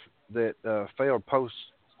 cars that failed post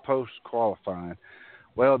qualifying,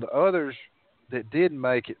 well, the others that did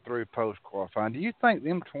make it through post qualifying, do you think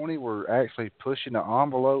them 20 were actually pushing the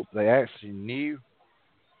envelope? They actually knew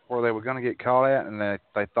where they were going to get caught at, and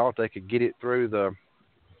they thought they could get it through the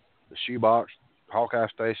shoebox, Hawkeye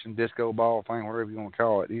station, disco ball thing, whatever you want to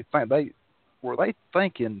call it. Do you think they were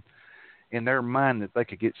thinking in their mind that they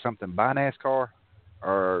could get something by NASCAR?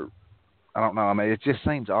 Or, I don't know. I mean, it just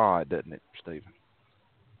seems odd, doesn't it, Stephen?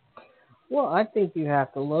 Well, I think you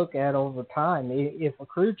have to look at over time. If a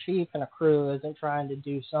crew chief and a crew isn't trying to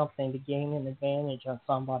do something to gain an advantage on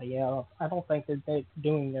somebody else, I don't think they're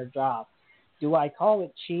doing their job. Do I call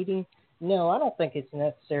it cheating? No, I don't think it's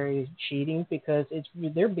necessarily cheating because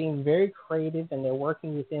they're being very creative and they're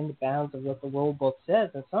working within the bounds of what the rule book says.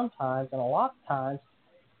 And sometimes, and a lot of times,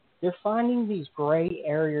 they're finding these gray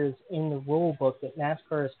areas in the rule book that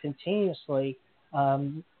NASCAR is continuously,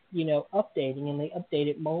 you know, updating, and they update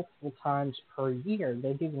it multiple times per year.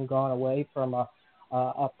 They've even gone away from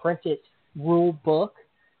a printed rule book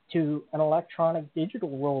to an electronic digital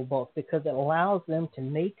rule book because it allows them to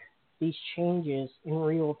make these changes in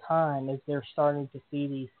real time as they're starting to see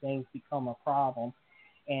these things become a problem.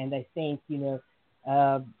 And I think, you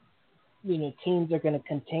know, teams are going to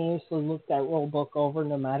continuously look that rule book over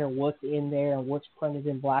no matter what's in there and what's printed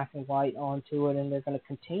in black and white onto it, and they're going to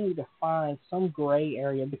continue to find some gray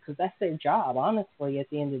area because that's their job. Honestly, at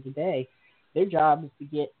the end of the day, their job is to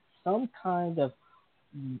get some kind of,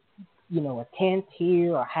 you know, a tenth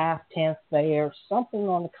here, a half-tenth there, something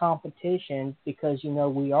on the competition because, you know,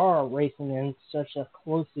 we are racing in such a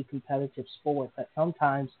closely competitive sport that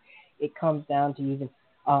sometimes it comes down to even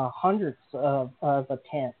hundreds of a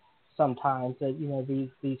tenth. sometimes that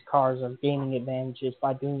these cars are gaining advantages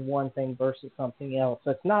by doing one thing versus something else.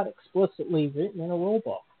 That's not explicitly written in a rule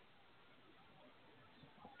book.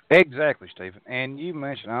 Exactly, Stephen. And you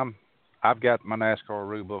mentioned I've got my NASCAR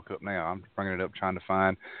rule book up now. I'm bringing it up trying to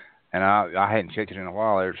find, and I hadn't checked it in a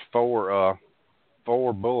while. There's four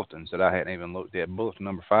bulletins that I hadn't even looked at. Bulletin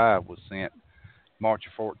number 5 was sent March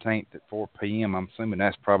 14th at 4 p.m. I'm assuming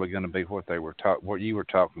that's probably going to be what what you were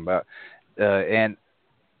talking about. And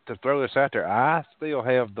to throw this out there, I still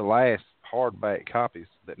have the last hardback copies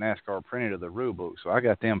that NASCAR printed of the rule book, so I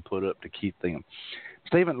got them put up to keep them.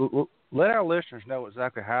 Stephen, let our listeners know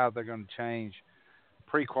exactly how they're going to change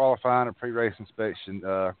pre-qualifying or pre-race inspection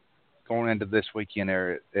going into this weekend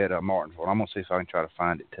there at Martinsville. I'm going to see if I can try to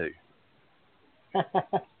find it too.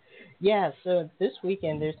 Yeah, so this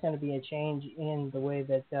weekend there's going to be a change in the way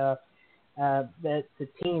that that the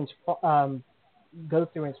teams go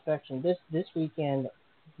through inspection. This weekend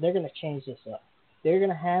they're going to change this up. They're going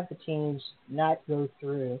to have the teams not go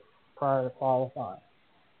through prior to qualifying.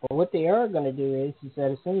 But what they are going to do is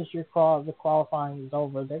that as soon as the qualifying is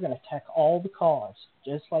over, they're going to check all the cars,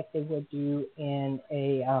 just like they would do in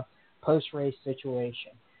a post-race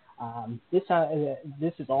situation. This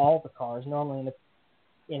is all the cars. Normally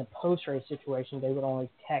in a post-race situation, they would only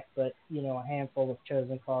check but a handful of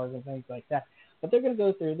chosen cars and things like that. But they're going to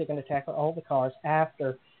go through. They're going to check all the cars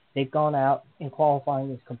after they've gone out and qualifying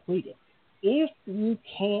is completed. If you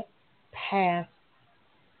can't pass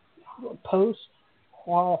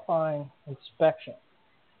post-qualifying inspection,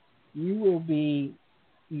 you will be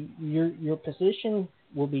your position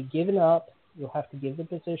will be given up. You'll have to give the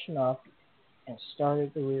position up and start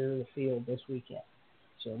at the rear of the field this weekend.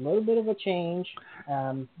 So a little bit of a change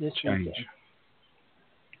this weekend.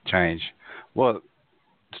 Change. Well,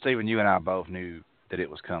 Stephen, you and I both knew that it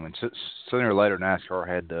was coming. So, sooner or later, NASCAR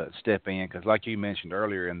had to step in because, like you mentioned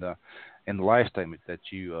earlier in the last statement that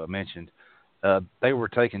you mentioned, they were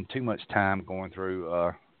taking too much time going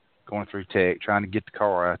through tech, trying to get the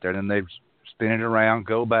car out there. Then they'd spin it around,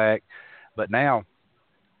 go back. But now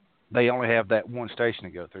they only have that one station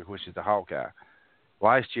to go through, which is the Hawkeye.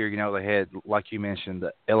 Last year, they had, like you mentioned,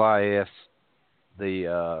 the LIS,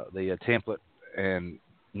 the template, and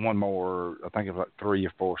one more, I think it was like 3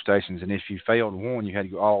 or 4 stations. And if you failed one, you had to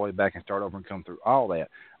go all the way back and start over and come through all that.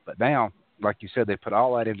 But now, like you said, they put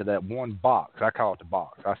all that into that one box. I call it the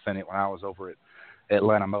box. I seen it when I was over at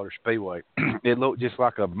Atlanta Motor Speedway. It looked just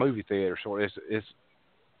like a movie theater sort of. It's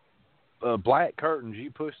black curtains. You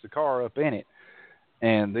push the car up in it,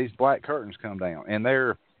 and these black curtains come down. And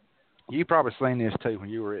you probably seen this too when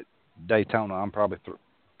you were at Daytona. I'm probably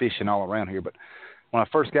fishing all around here, but when I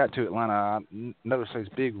first got to Atlanta, I noticed these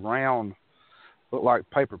big round, looked like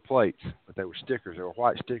paper plates, but they were stickers. They were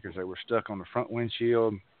white stickers. They were stuck on the front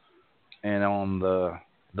windshield and on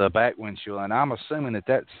the back windshield. And I'm assuming that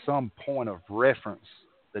that's some point of reference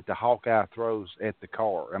that the Hawkeye throws at the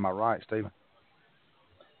car. Am I right, Stephen?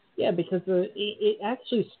 Yeah, because it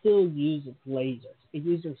actually still uses lasers. It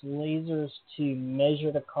uses lasers to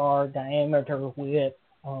measure the car diameter, width,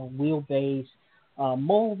 wheelbase,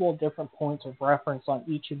 multiple different points of reference on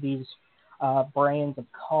each of these brands of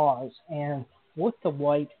cars. And with the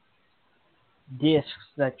white discs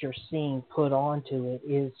that you're seeing put onto it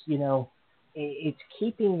is, it's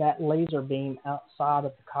keeping that laser beam outside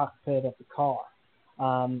of the cockpit of the car.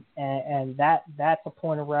 And that's a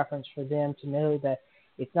point of reference for them to know that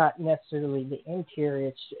it's not necessarily the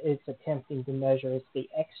interior it's attempting to measure. It's the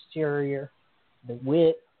exterior, the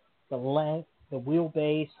width, the length, the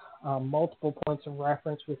wheelbase, multiple points of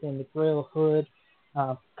reference within the grill hood,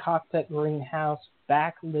 cockpit greenhouse,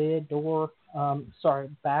 back lid door,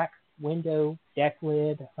 back window, deck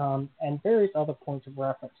lid, and various other points of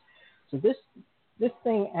reference. So this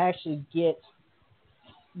thing actually gets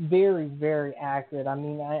very, very accurate. I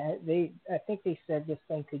mean, I think they said this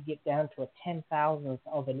thing could get down to a 10,000th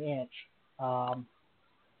of an inch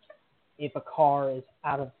if a car is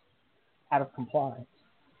out of compliance.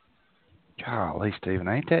 Golly, Stephen,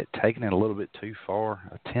 ain't that taking it a little bit too far?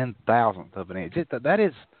 A 10,000th of an inch. That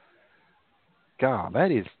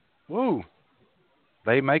is, woo.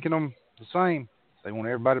 They making them the same. They want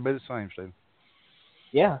everybody to be the same, Stephen.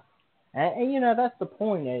 Yeah. And that's the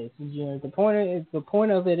point. The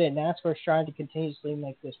point of it, and NASCAR is trying to continuously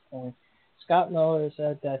make this point. Scott Miller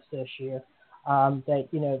said that this year. That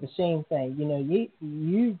the same thing.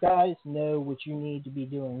 You guys know what you need to be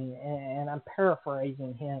doing, and I'm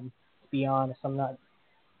paraphrasing him. To be honest, I'm not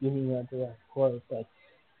giving you a direct quote, but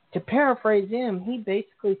to paraphrase him, he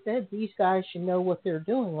basically said these guys should know what they're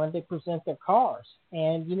doing when they present their cars,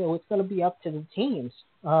 and it's going to be up to the teams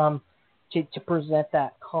to present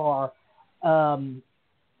that car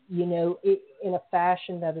in a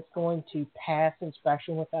fashion that is going to pass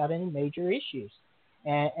inspection without any major issues.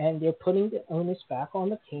 And they're putting the onus back on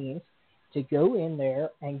the teams to go in there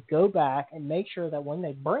and go back and make sure that when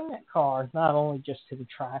they bring that car, not only just to the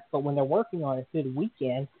track, but when they're working on it through the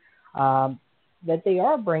weekend, that they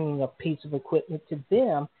are bringing a piece of equipment to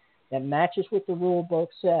them that matches what the rule book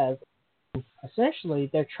says. Essentially,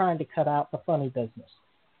 they're trying to cut out the funny business.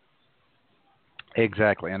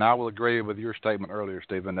 Exactly, and I will agree with your statement earlier,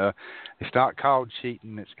 Stephen. It's not called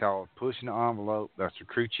cheating. It's called pushing the envelope. That's the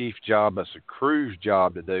crew chief's job. That's the crew's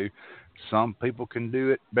job to do. Some people can do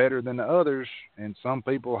it better than the others, and some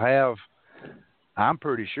people have, I'm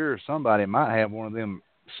pretty sure somebody might have one of them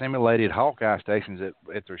simulated Hawkeye stations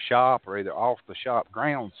at their shop or either off the shop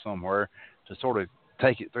grounds somewhere to sort of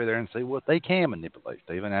take it through there and see what they can manipulate,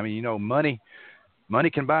 Stephen. I mean, money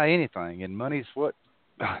can buy anything, and money's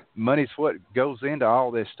what goes into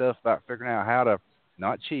all this stuff about figuring out how to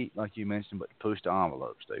not cheat, like you mentioned, but to push the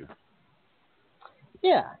envelope, Steve.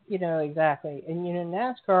 Yeah, exactly. And,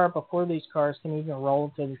 NASCAR, before these cars can even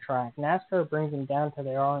roll to the track, NASCAR brings them down to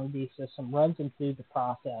their R&D system, runs them through the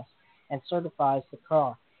process, and certifies the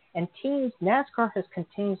car. And teams, NASCAR has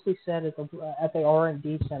continuously said at the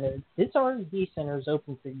R&D center, this R&D center is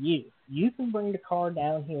open for you. You can bring the car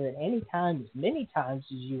down here at any time, as many times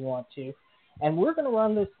as you want to, and we're going to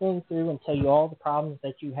run this thing through and tell you all the problems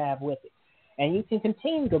that you have with it. And you can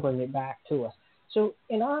continue to bring it back to us. So,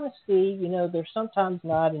 in honesty, there's sometimes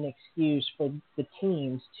not an excuse for the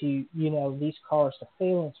teams to, these cars to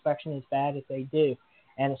fail inspection as bad as they do.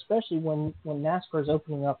 And especially when NASCAR is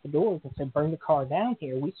opening up the doors and saying, bring the car down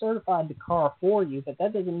here. We certified the car for you, but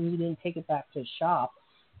that doesn't mean you didn't take it back to the shop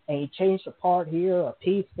and you changed a part here or a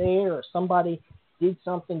piece there, or somebody did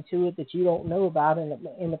something to it that you don't know about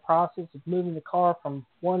in the process of moving the car from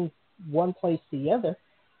one place to the other.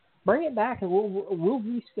 Bring it back, and we'll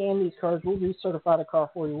rescan these cars. We'll recertify the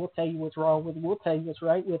car for you. We'll tell you what's wrong with it. We'll tell you what's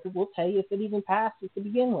right with it. We'll tell you if it even passed it to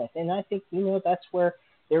begin with. And I think, that's where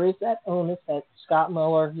there is that onus that Scott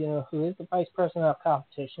Miller, who is the vice president of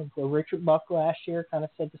competition, so Richard Buck last year kind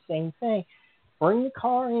of said the same thing. Bring the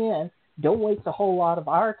car in. Don't waste a whole lot of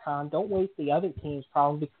our time. Don't waste the other team's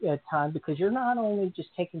time, because you're not only just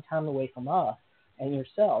taking time away from us and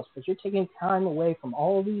yourselves, but you're taking time away from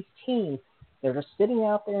all these teams that are sitting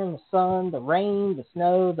out there in the sun, the rain, the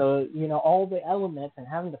snow, all the elements, and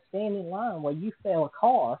having to stand in line while you fail a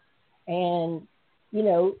car. And,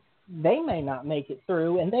 they may not make it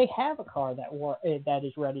through, and they have a car that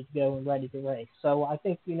is ready to go and ready to race. So I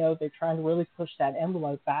think, they're trying to really push that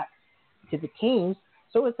envelope back to the teams.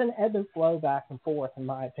 So it's an ebb and flow back and forth, in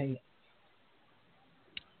my opinion.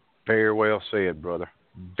 Very well said, brother.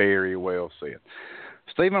 Very well said.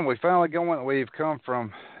 Stephen, we've come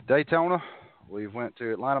from Daytona. We went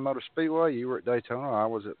to Atlanta Motor Speedway. You were at Daytona. I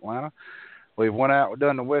was at Atlanta. We've went out. We've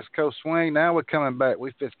done the West Coast swing. Now we're coming back.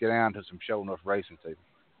 We fit to get down to some show enough racing, Stephen.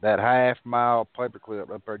 That half-mile paperclip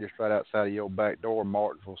up there just right outside of your back door,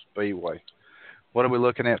 Martinsville Speedway. What are we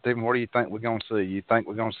looking at, Stephen? What do you think we're going to see? You think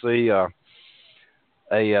we're going to see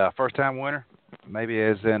a first-time winner, maybe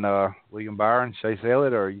as in William Byron, Chase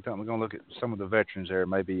Elliott, or you think we're going to look at some of the veterans there,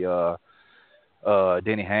 maybe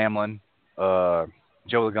Denny Hamlin, Joe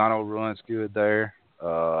Logano runs good there.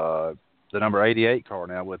 The number 88 car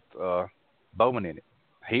now with Bowman in it.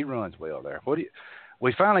 He runs well there.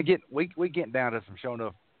 We finally getting down to some show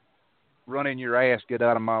enough running your ass, get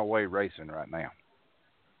out of my way racing right now.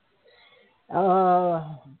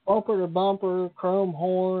 Bumper to bumper, chrome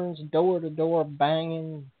horns, door to door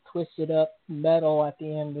banging, twisted up metal at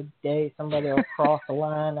the end of the day. Somebody will cross the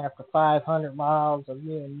line after 500 miles of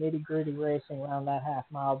nitty gritty racing around that half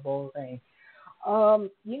mile bull ring.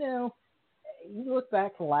 You look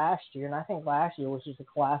back to last year, and I think last year was just a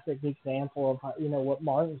classic example of what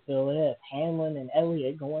Martinsville is. Hamlin and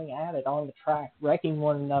Elliott going at it on the track, wrecking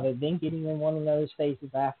one another, then getting in one another's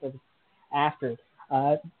faces after.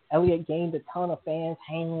 Elliott gained a ton of fans.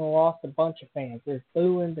 Hamlin lost a bunch of fans. There's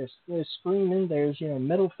booing, there's screaming, there's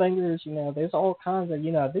middle fingers. There's all kinds of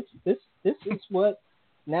this is what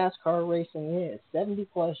NASCAR racing is. 70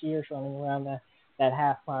 plus years running around that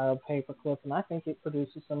half mile paperclip, and I think it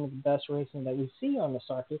produces some of the best racing that we see on the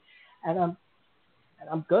circuit. And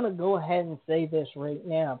I'm going to go ahead and say this right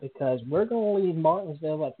now, because we're going to leave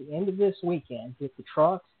Martinsville at the end of this weekend with the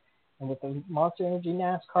trucks and with the Monster Energy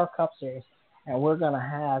NASCAR Cup Series, and we're going to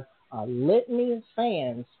have a litany of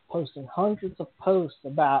fans posting hundreds of posts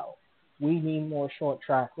about we need more short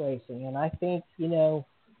track racing. And I think,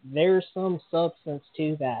 there's some substance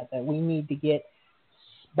to that we need to get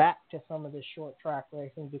back to some of this short track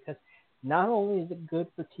racing, because not only is it good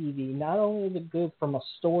for TV, not only is it good from a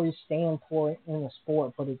story standpoint in the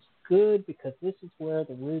sport, but it's good because this is where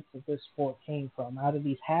the roots of this sport came from, out of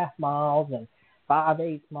these half miles and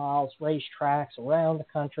 5/8 miles racetracks around the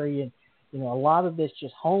country. And, a lot of this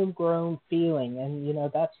just homegrown feeling.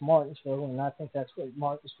 And, that's Martinsville, and I think that's what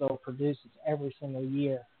Martinsville produces every single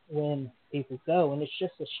year when people go. And it's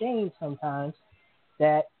just a shame sometimes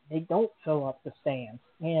that they don't fill up the stands.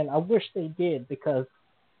 And I wish they did, because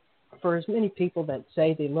for as many people that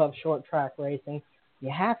say they love short track racing, you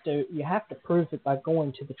have to prove it by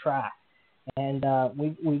going to the track. And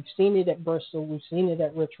we've seen it at Bristol, we've seen it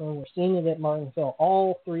at Richmond, we've seen it at Martinsville.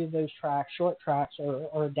 All three of those tracks, short tracks,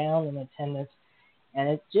 are down in attendance. And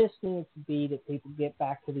it just needs to be that people get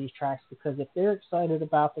back to these tracks, because if they're excited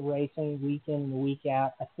about the racing week in and week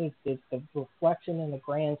out, I think that the reflection in the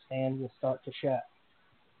grandstand will start to show.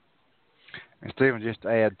 And Stephen, just to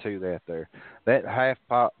add to that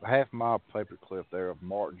half-mile paperclip there of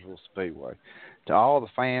Martinsville Speedway, to all the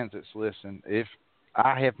fans that's listening, if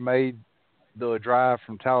I have made the drive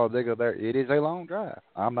from Talladega there, it is a long drive.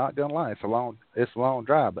 I'm not gonna lie, it's a long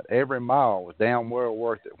drive, but every mile was damn well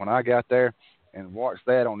worth it. When I got there and watched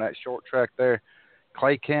that on that short track there,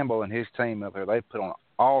 Clay Campbell and his team up there, they put on an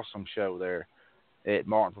awesome show there at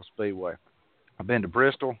Martinsville Speedway. I've been to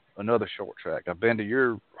Bristol, another short track. I've been to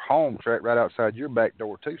your home track right outside your back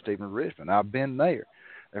door too, Stephen, Richmond. I've been there.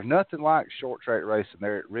 There's nothing like short track racing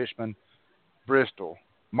there at Richmond, Bristol,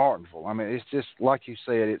 Martinsville. I mean, it's just like you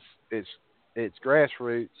said. It's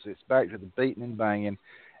grassroots. It's back to the beating and banging.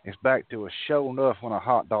 It's back to a show enough when a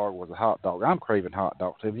hot dog was a hot dog. I'm craving hot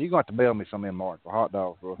dogs. Stephen, you're going to have to bail me some in Martinsville hot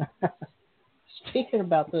dogs, bro. Speaking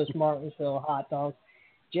about those Martinsville hot dogs,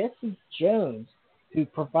 Jesse Jones, who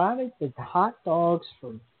provided the hot dogs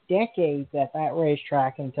for decades at that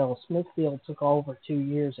racetrack until Smithfield took over 2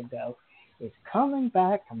 years ago, is coming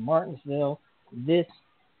back to Martinsville this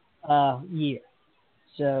year.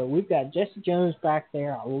 So we've got Jesse Jones back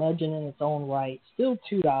there, a legend in its own right. Still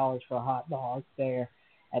 $2 for a hot dog there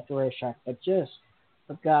at the racetrack. But just,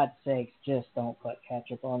 for God's sakes, just don't put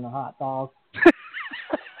ketchup on the hot dog.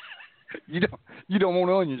 You don't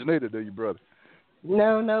want onions neither, do you, brother?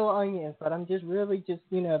 No onions, but I'm just really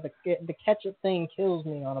the ketchup thing kills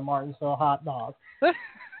me on a Martinsville hot dog.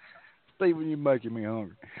 Stephen, you're making me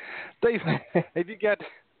hungry. Stephen, if you got,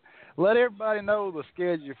 let everybody know the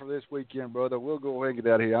schedule for this weekend, brother. We'll go ahead and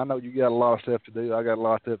get out of here. I know you got a lot of stuff to do. I got a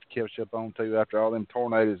lot of stuff to catch up on too after all them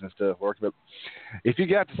tornadoes and stuff work. But if you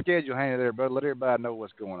got the schedule handy there, brother, let everybody know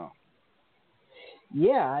what's going on.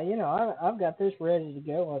 Yeah, I've got this ready to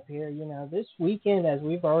go up here. This weekend, as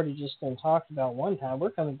we've already just been talked about one time,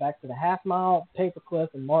 we're coming back to the half-mile paperclip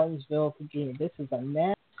in Martinsville, Virginia. This is a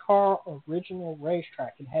NASCAR original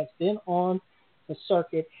racetrack. It has been on the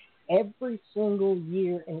circuit every single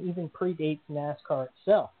year and even predates NASCAR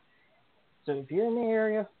itself. So if you're in the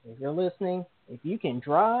area, if you're listening, if you can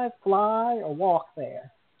drive, fly, or walk there,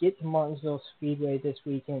 get to Martinsville Speedway this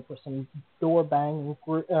weekend for some door-banging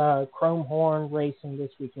chrome horn racing this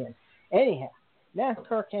weekend. Anyhow,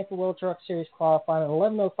 NASCAR Camping World Truck Series qualifying at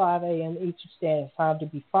 11:05 a.m. Eastern Standard Time to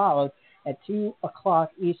be followed at 2 o'clock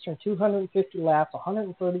Eastern, 250 laps,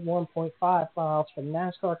 131.5 miles for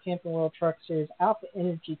NASCAR Camping World Truck Series Alpha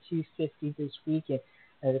Energy 250 this weekend.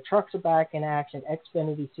 The trucks are back in action.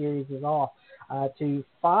 Xfinity Series is off to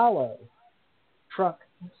follow Truck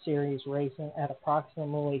Series racing at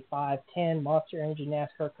approximately 5:10. Monster Energy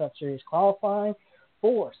NASCAR Cup Series qualifying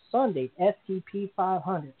for Sunday STP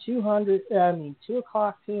 500, 2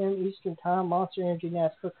 o'clock p.m. Eastern Time. Monster Energy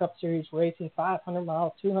NASCAR Cup Series racing 500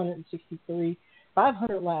 miles,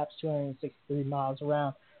 500 laps, 263 miles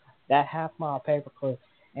around that half-mile paperclip.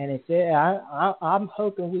 And I'm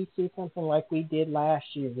hoping we see something like we did last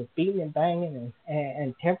year with beating and banging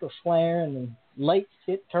and temper flaring and late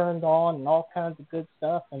sit turned on and all kinds of good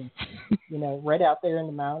stuff, and right out there in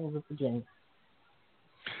the mountains of Virginia.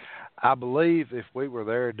 I believe if we were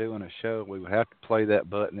there doing a show, we would have to play that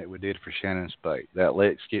button that we did for Shannon Spade, that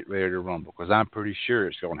let's get ready to rumble, because I'm pretty sure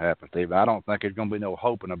it's going to happen, Steve. I don't think there's going to be no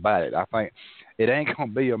hoping about it. I think it ain't going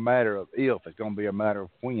to be a matter of if, it's going to be a matter of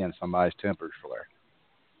when somebody's tempers flare.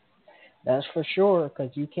 That's for sure, because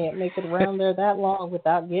you can't make it around there that long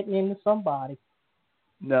without getting into somebody.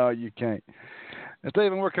 No, you can't. And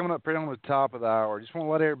Stephen, we're coming up pretty on the top of the hour. Just want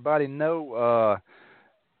to let everybody know,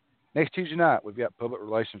 next Tuesday night, we've got Public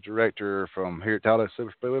Relations Director from here at Talladega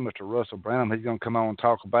Super Speedway, Mr. Russell Brown. He's going to come on and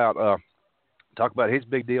talk about his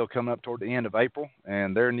big deal coming up toward the end of April,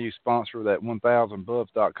 and their new sponsor, that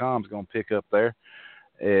 1000bubs.com, is going to pick up there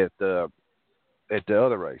at the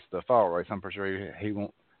other race, the fall race. I'm pretty sure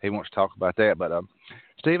he wants to talk about that. But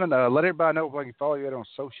Stephen, let everybody know where they can follow you on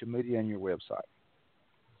social media and your website.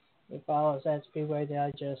 You follow us at Speedway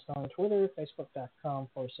Digest on Twitter,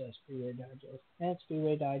 Facebook.com/Speedway Digest, and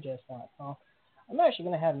SpeedwayDigest.com. I'm actually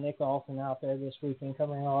going to have Nick Alton out there this weekend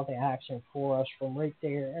covering all the action for us from right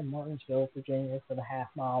there in Martinsville, Virginia for the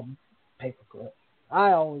half-mile paperclip.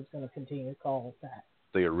 I always going to continue to call it that.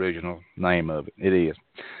 The original name of it. It is.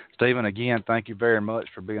 Stephen, again, thank you very much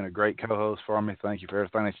for being a great co-host for me. Thank you for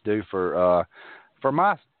everything that you do for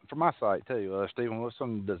my site too. Stephen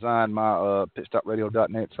Wilson designed my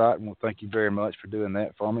pitstopradio.net site, and thank you very much for doing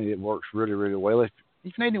that for me. It works really, really well. If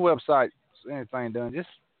you need any websites, anything done, just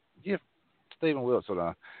give Stephen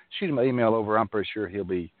Wilson shoot him an email over. I'm pretty sure he'll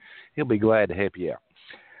be glad to help you out.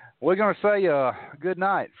 We're going to say good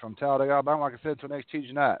night from Talladega, Alabama. Like I said, until next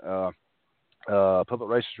Tuesday night. Public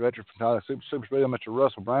Racers Director from Talladega Super Speedway, Mr.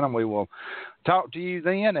 Russell Branham. We will talk to you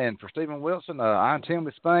then. And for Stephen Wilson, I'm Tim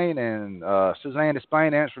Disspain and Suzanne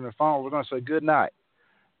Disspain answering the phone. We're going to say good night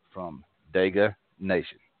from Dega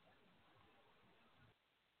Nation.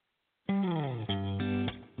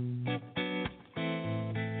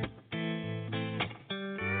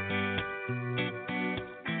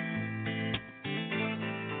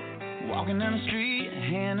 Walking down the street,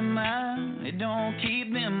 hand in mine, it don't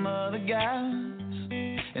keep them other guys.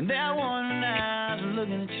 And that one eyes are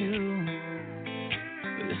looking at you.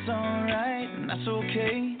 But it's alright, and that's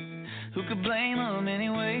okay. Who could blame them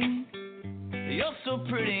anyway? You're so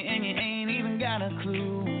pretty and you ain't even got a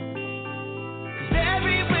clue. 'Cause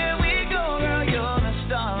everywhere we go, girl, you're the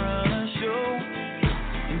star of the show.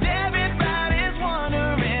 And everybody's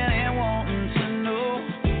wondering and wanting to know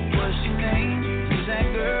what's your name? Who's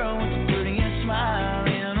that girl with the prettiest smile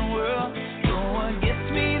in the world? But what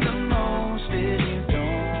gets me the most is you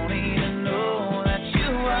don't even know that you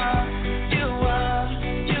are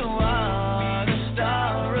the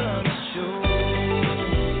star of the show.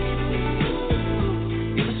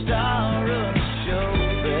 You're the star of the show,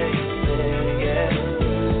 baby, yeah.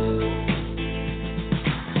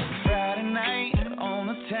 Friday night on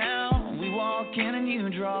the town, we walk in and you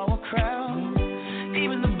draw a crowd.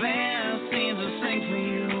 Even the band seems to sing for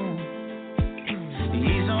you.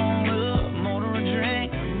 He's on the motor a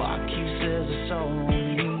drink, barkeep says it's all on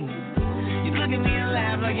me. You look at me and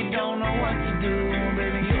laugh like you don't know what to do,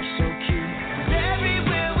 baby, you're so cute. 'Cause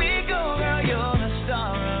everywhere we go, girl, you're the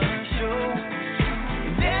star of the show.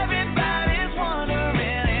 And everybody's wondering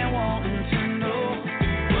and wanting to know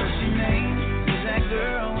what's your name? Who's that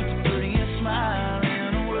girl with the prettiest smile in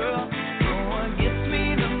the world? But what gets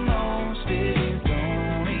me the most is you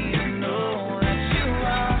don't even know that you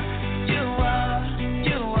are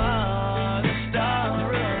the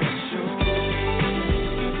star of the show.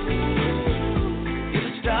 You're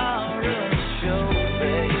the star of the show,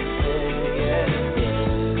 baby, yeah.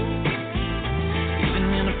 Even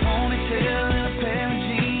in a ponytail and a pair of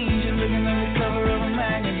jeans, you're looking like the cover of a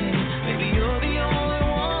magazine. Maybe you're the only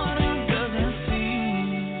one who doesn't see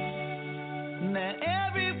that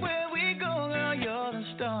everywhere we go, girl, you're the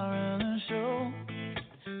star of the show.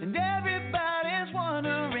 And everybody's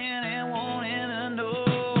wondering and wanting to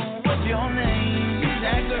know what's your name? Who's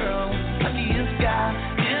that girl? Luckiest guy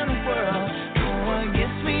in the world. But what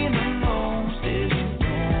gets me the most is you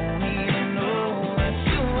don't even know that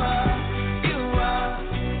you are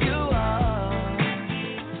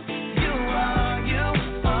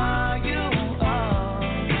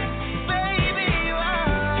baby, you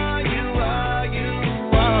are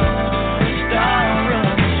the star of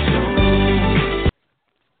the show.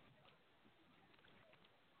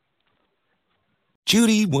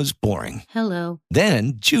 Judy was boring. Hello.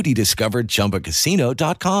 Then Judy discovered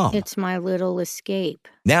ChumbaCasino.com. It's my little escape.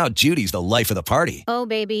 Now Judy's the life of the party. Oh,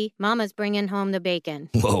 baby, mama's bringing home the bacon.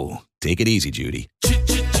 Whoa, take it easy, Judy.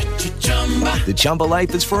 The Chumba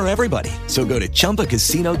life is for everybody. So go to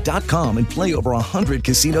ChumbaCasino.com and play over 100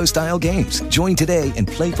 casino-style games. Join today and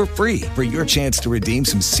play for free for your chance to redeem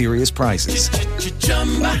some serious prizes.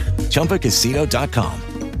 ChumbaCasino.com.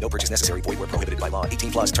 No purchase necessary. Void where prohibited by law.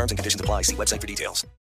 18+ terms and conditions apply. See website for details.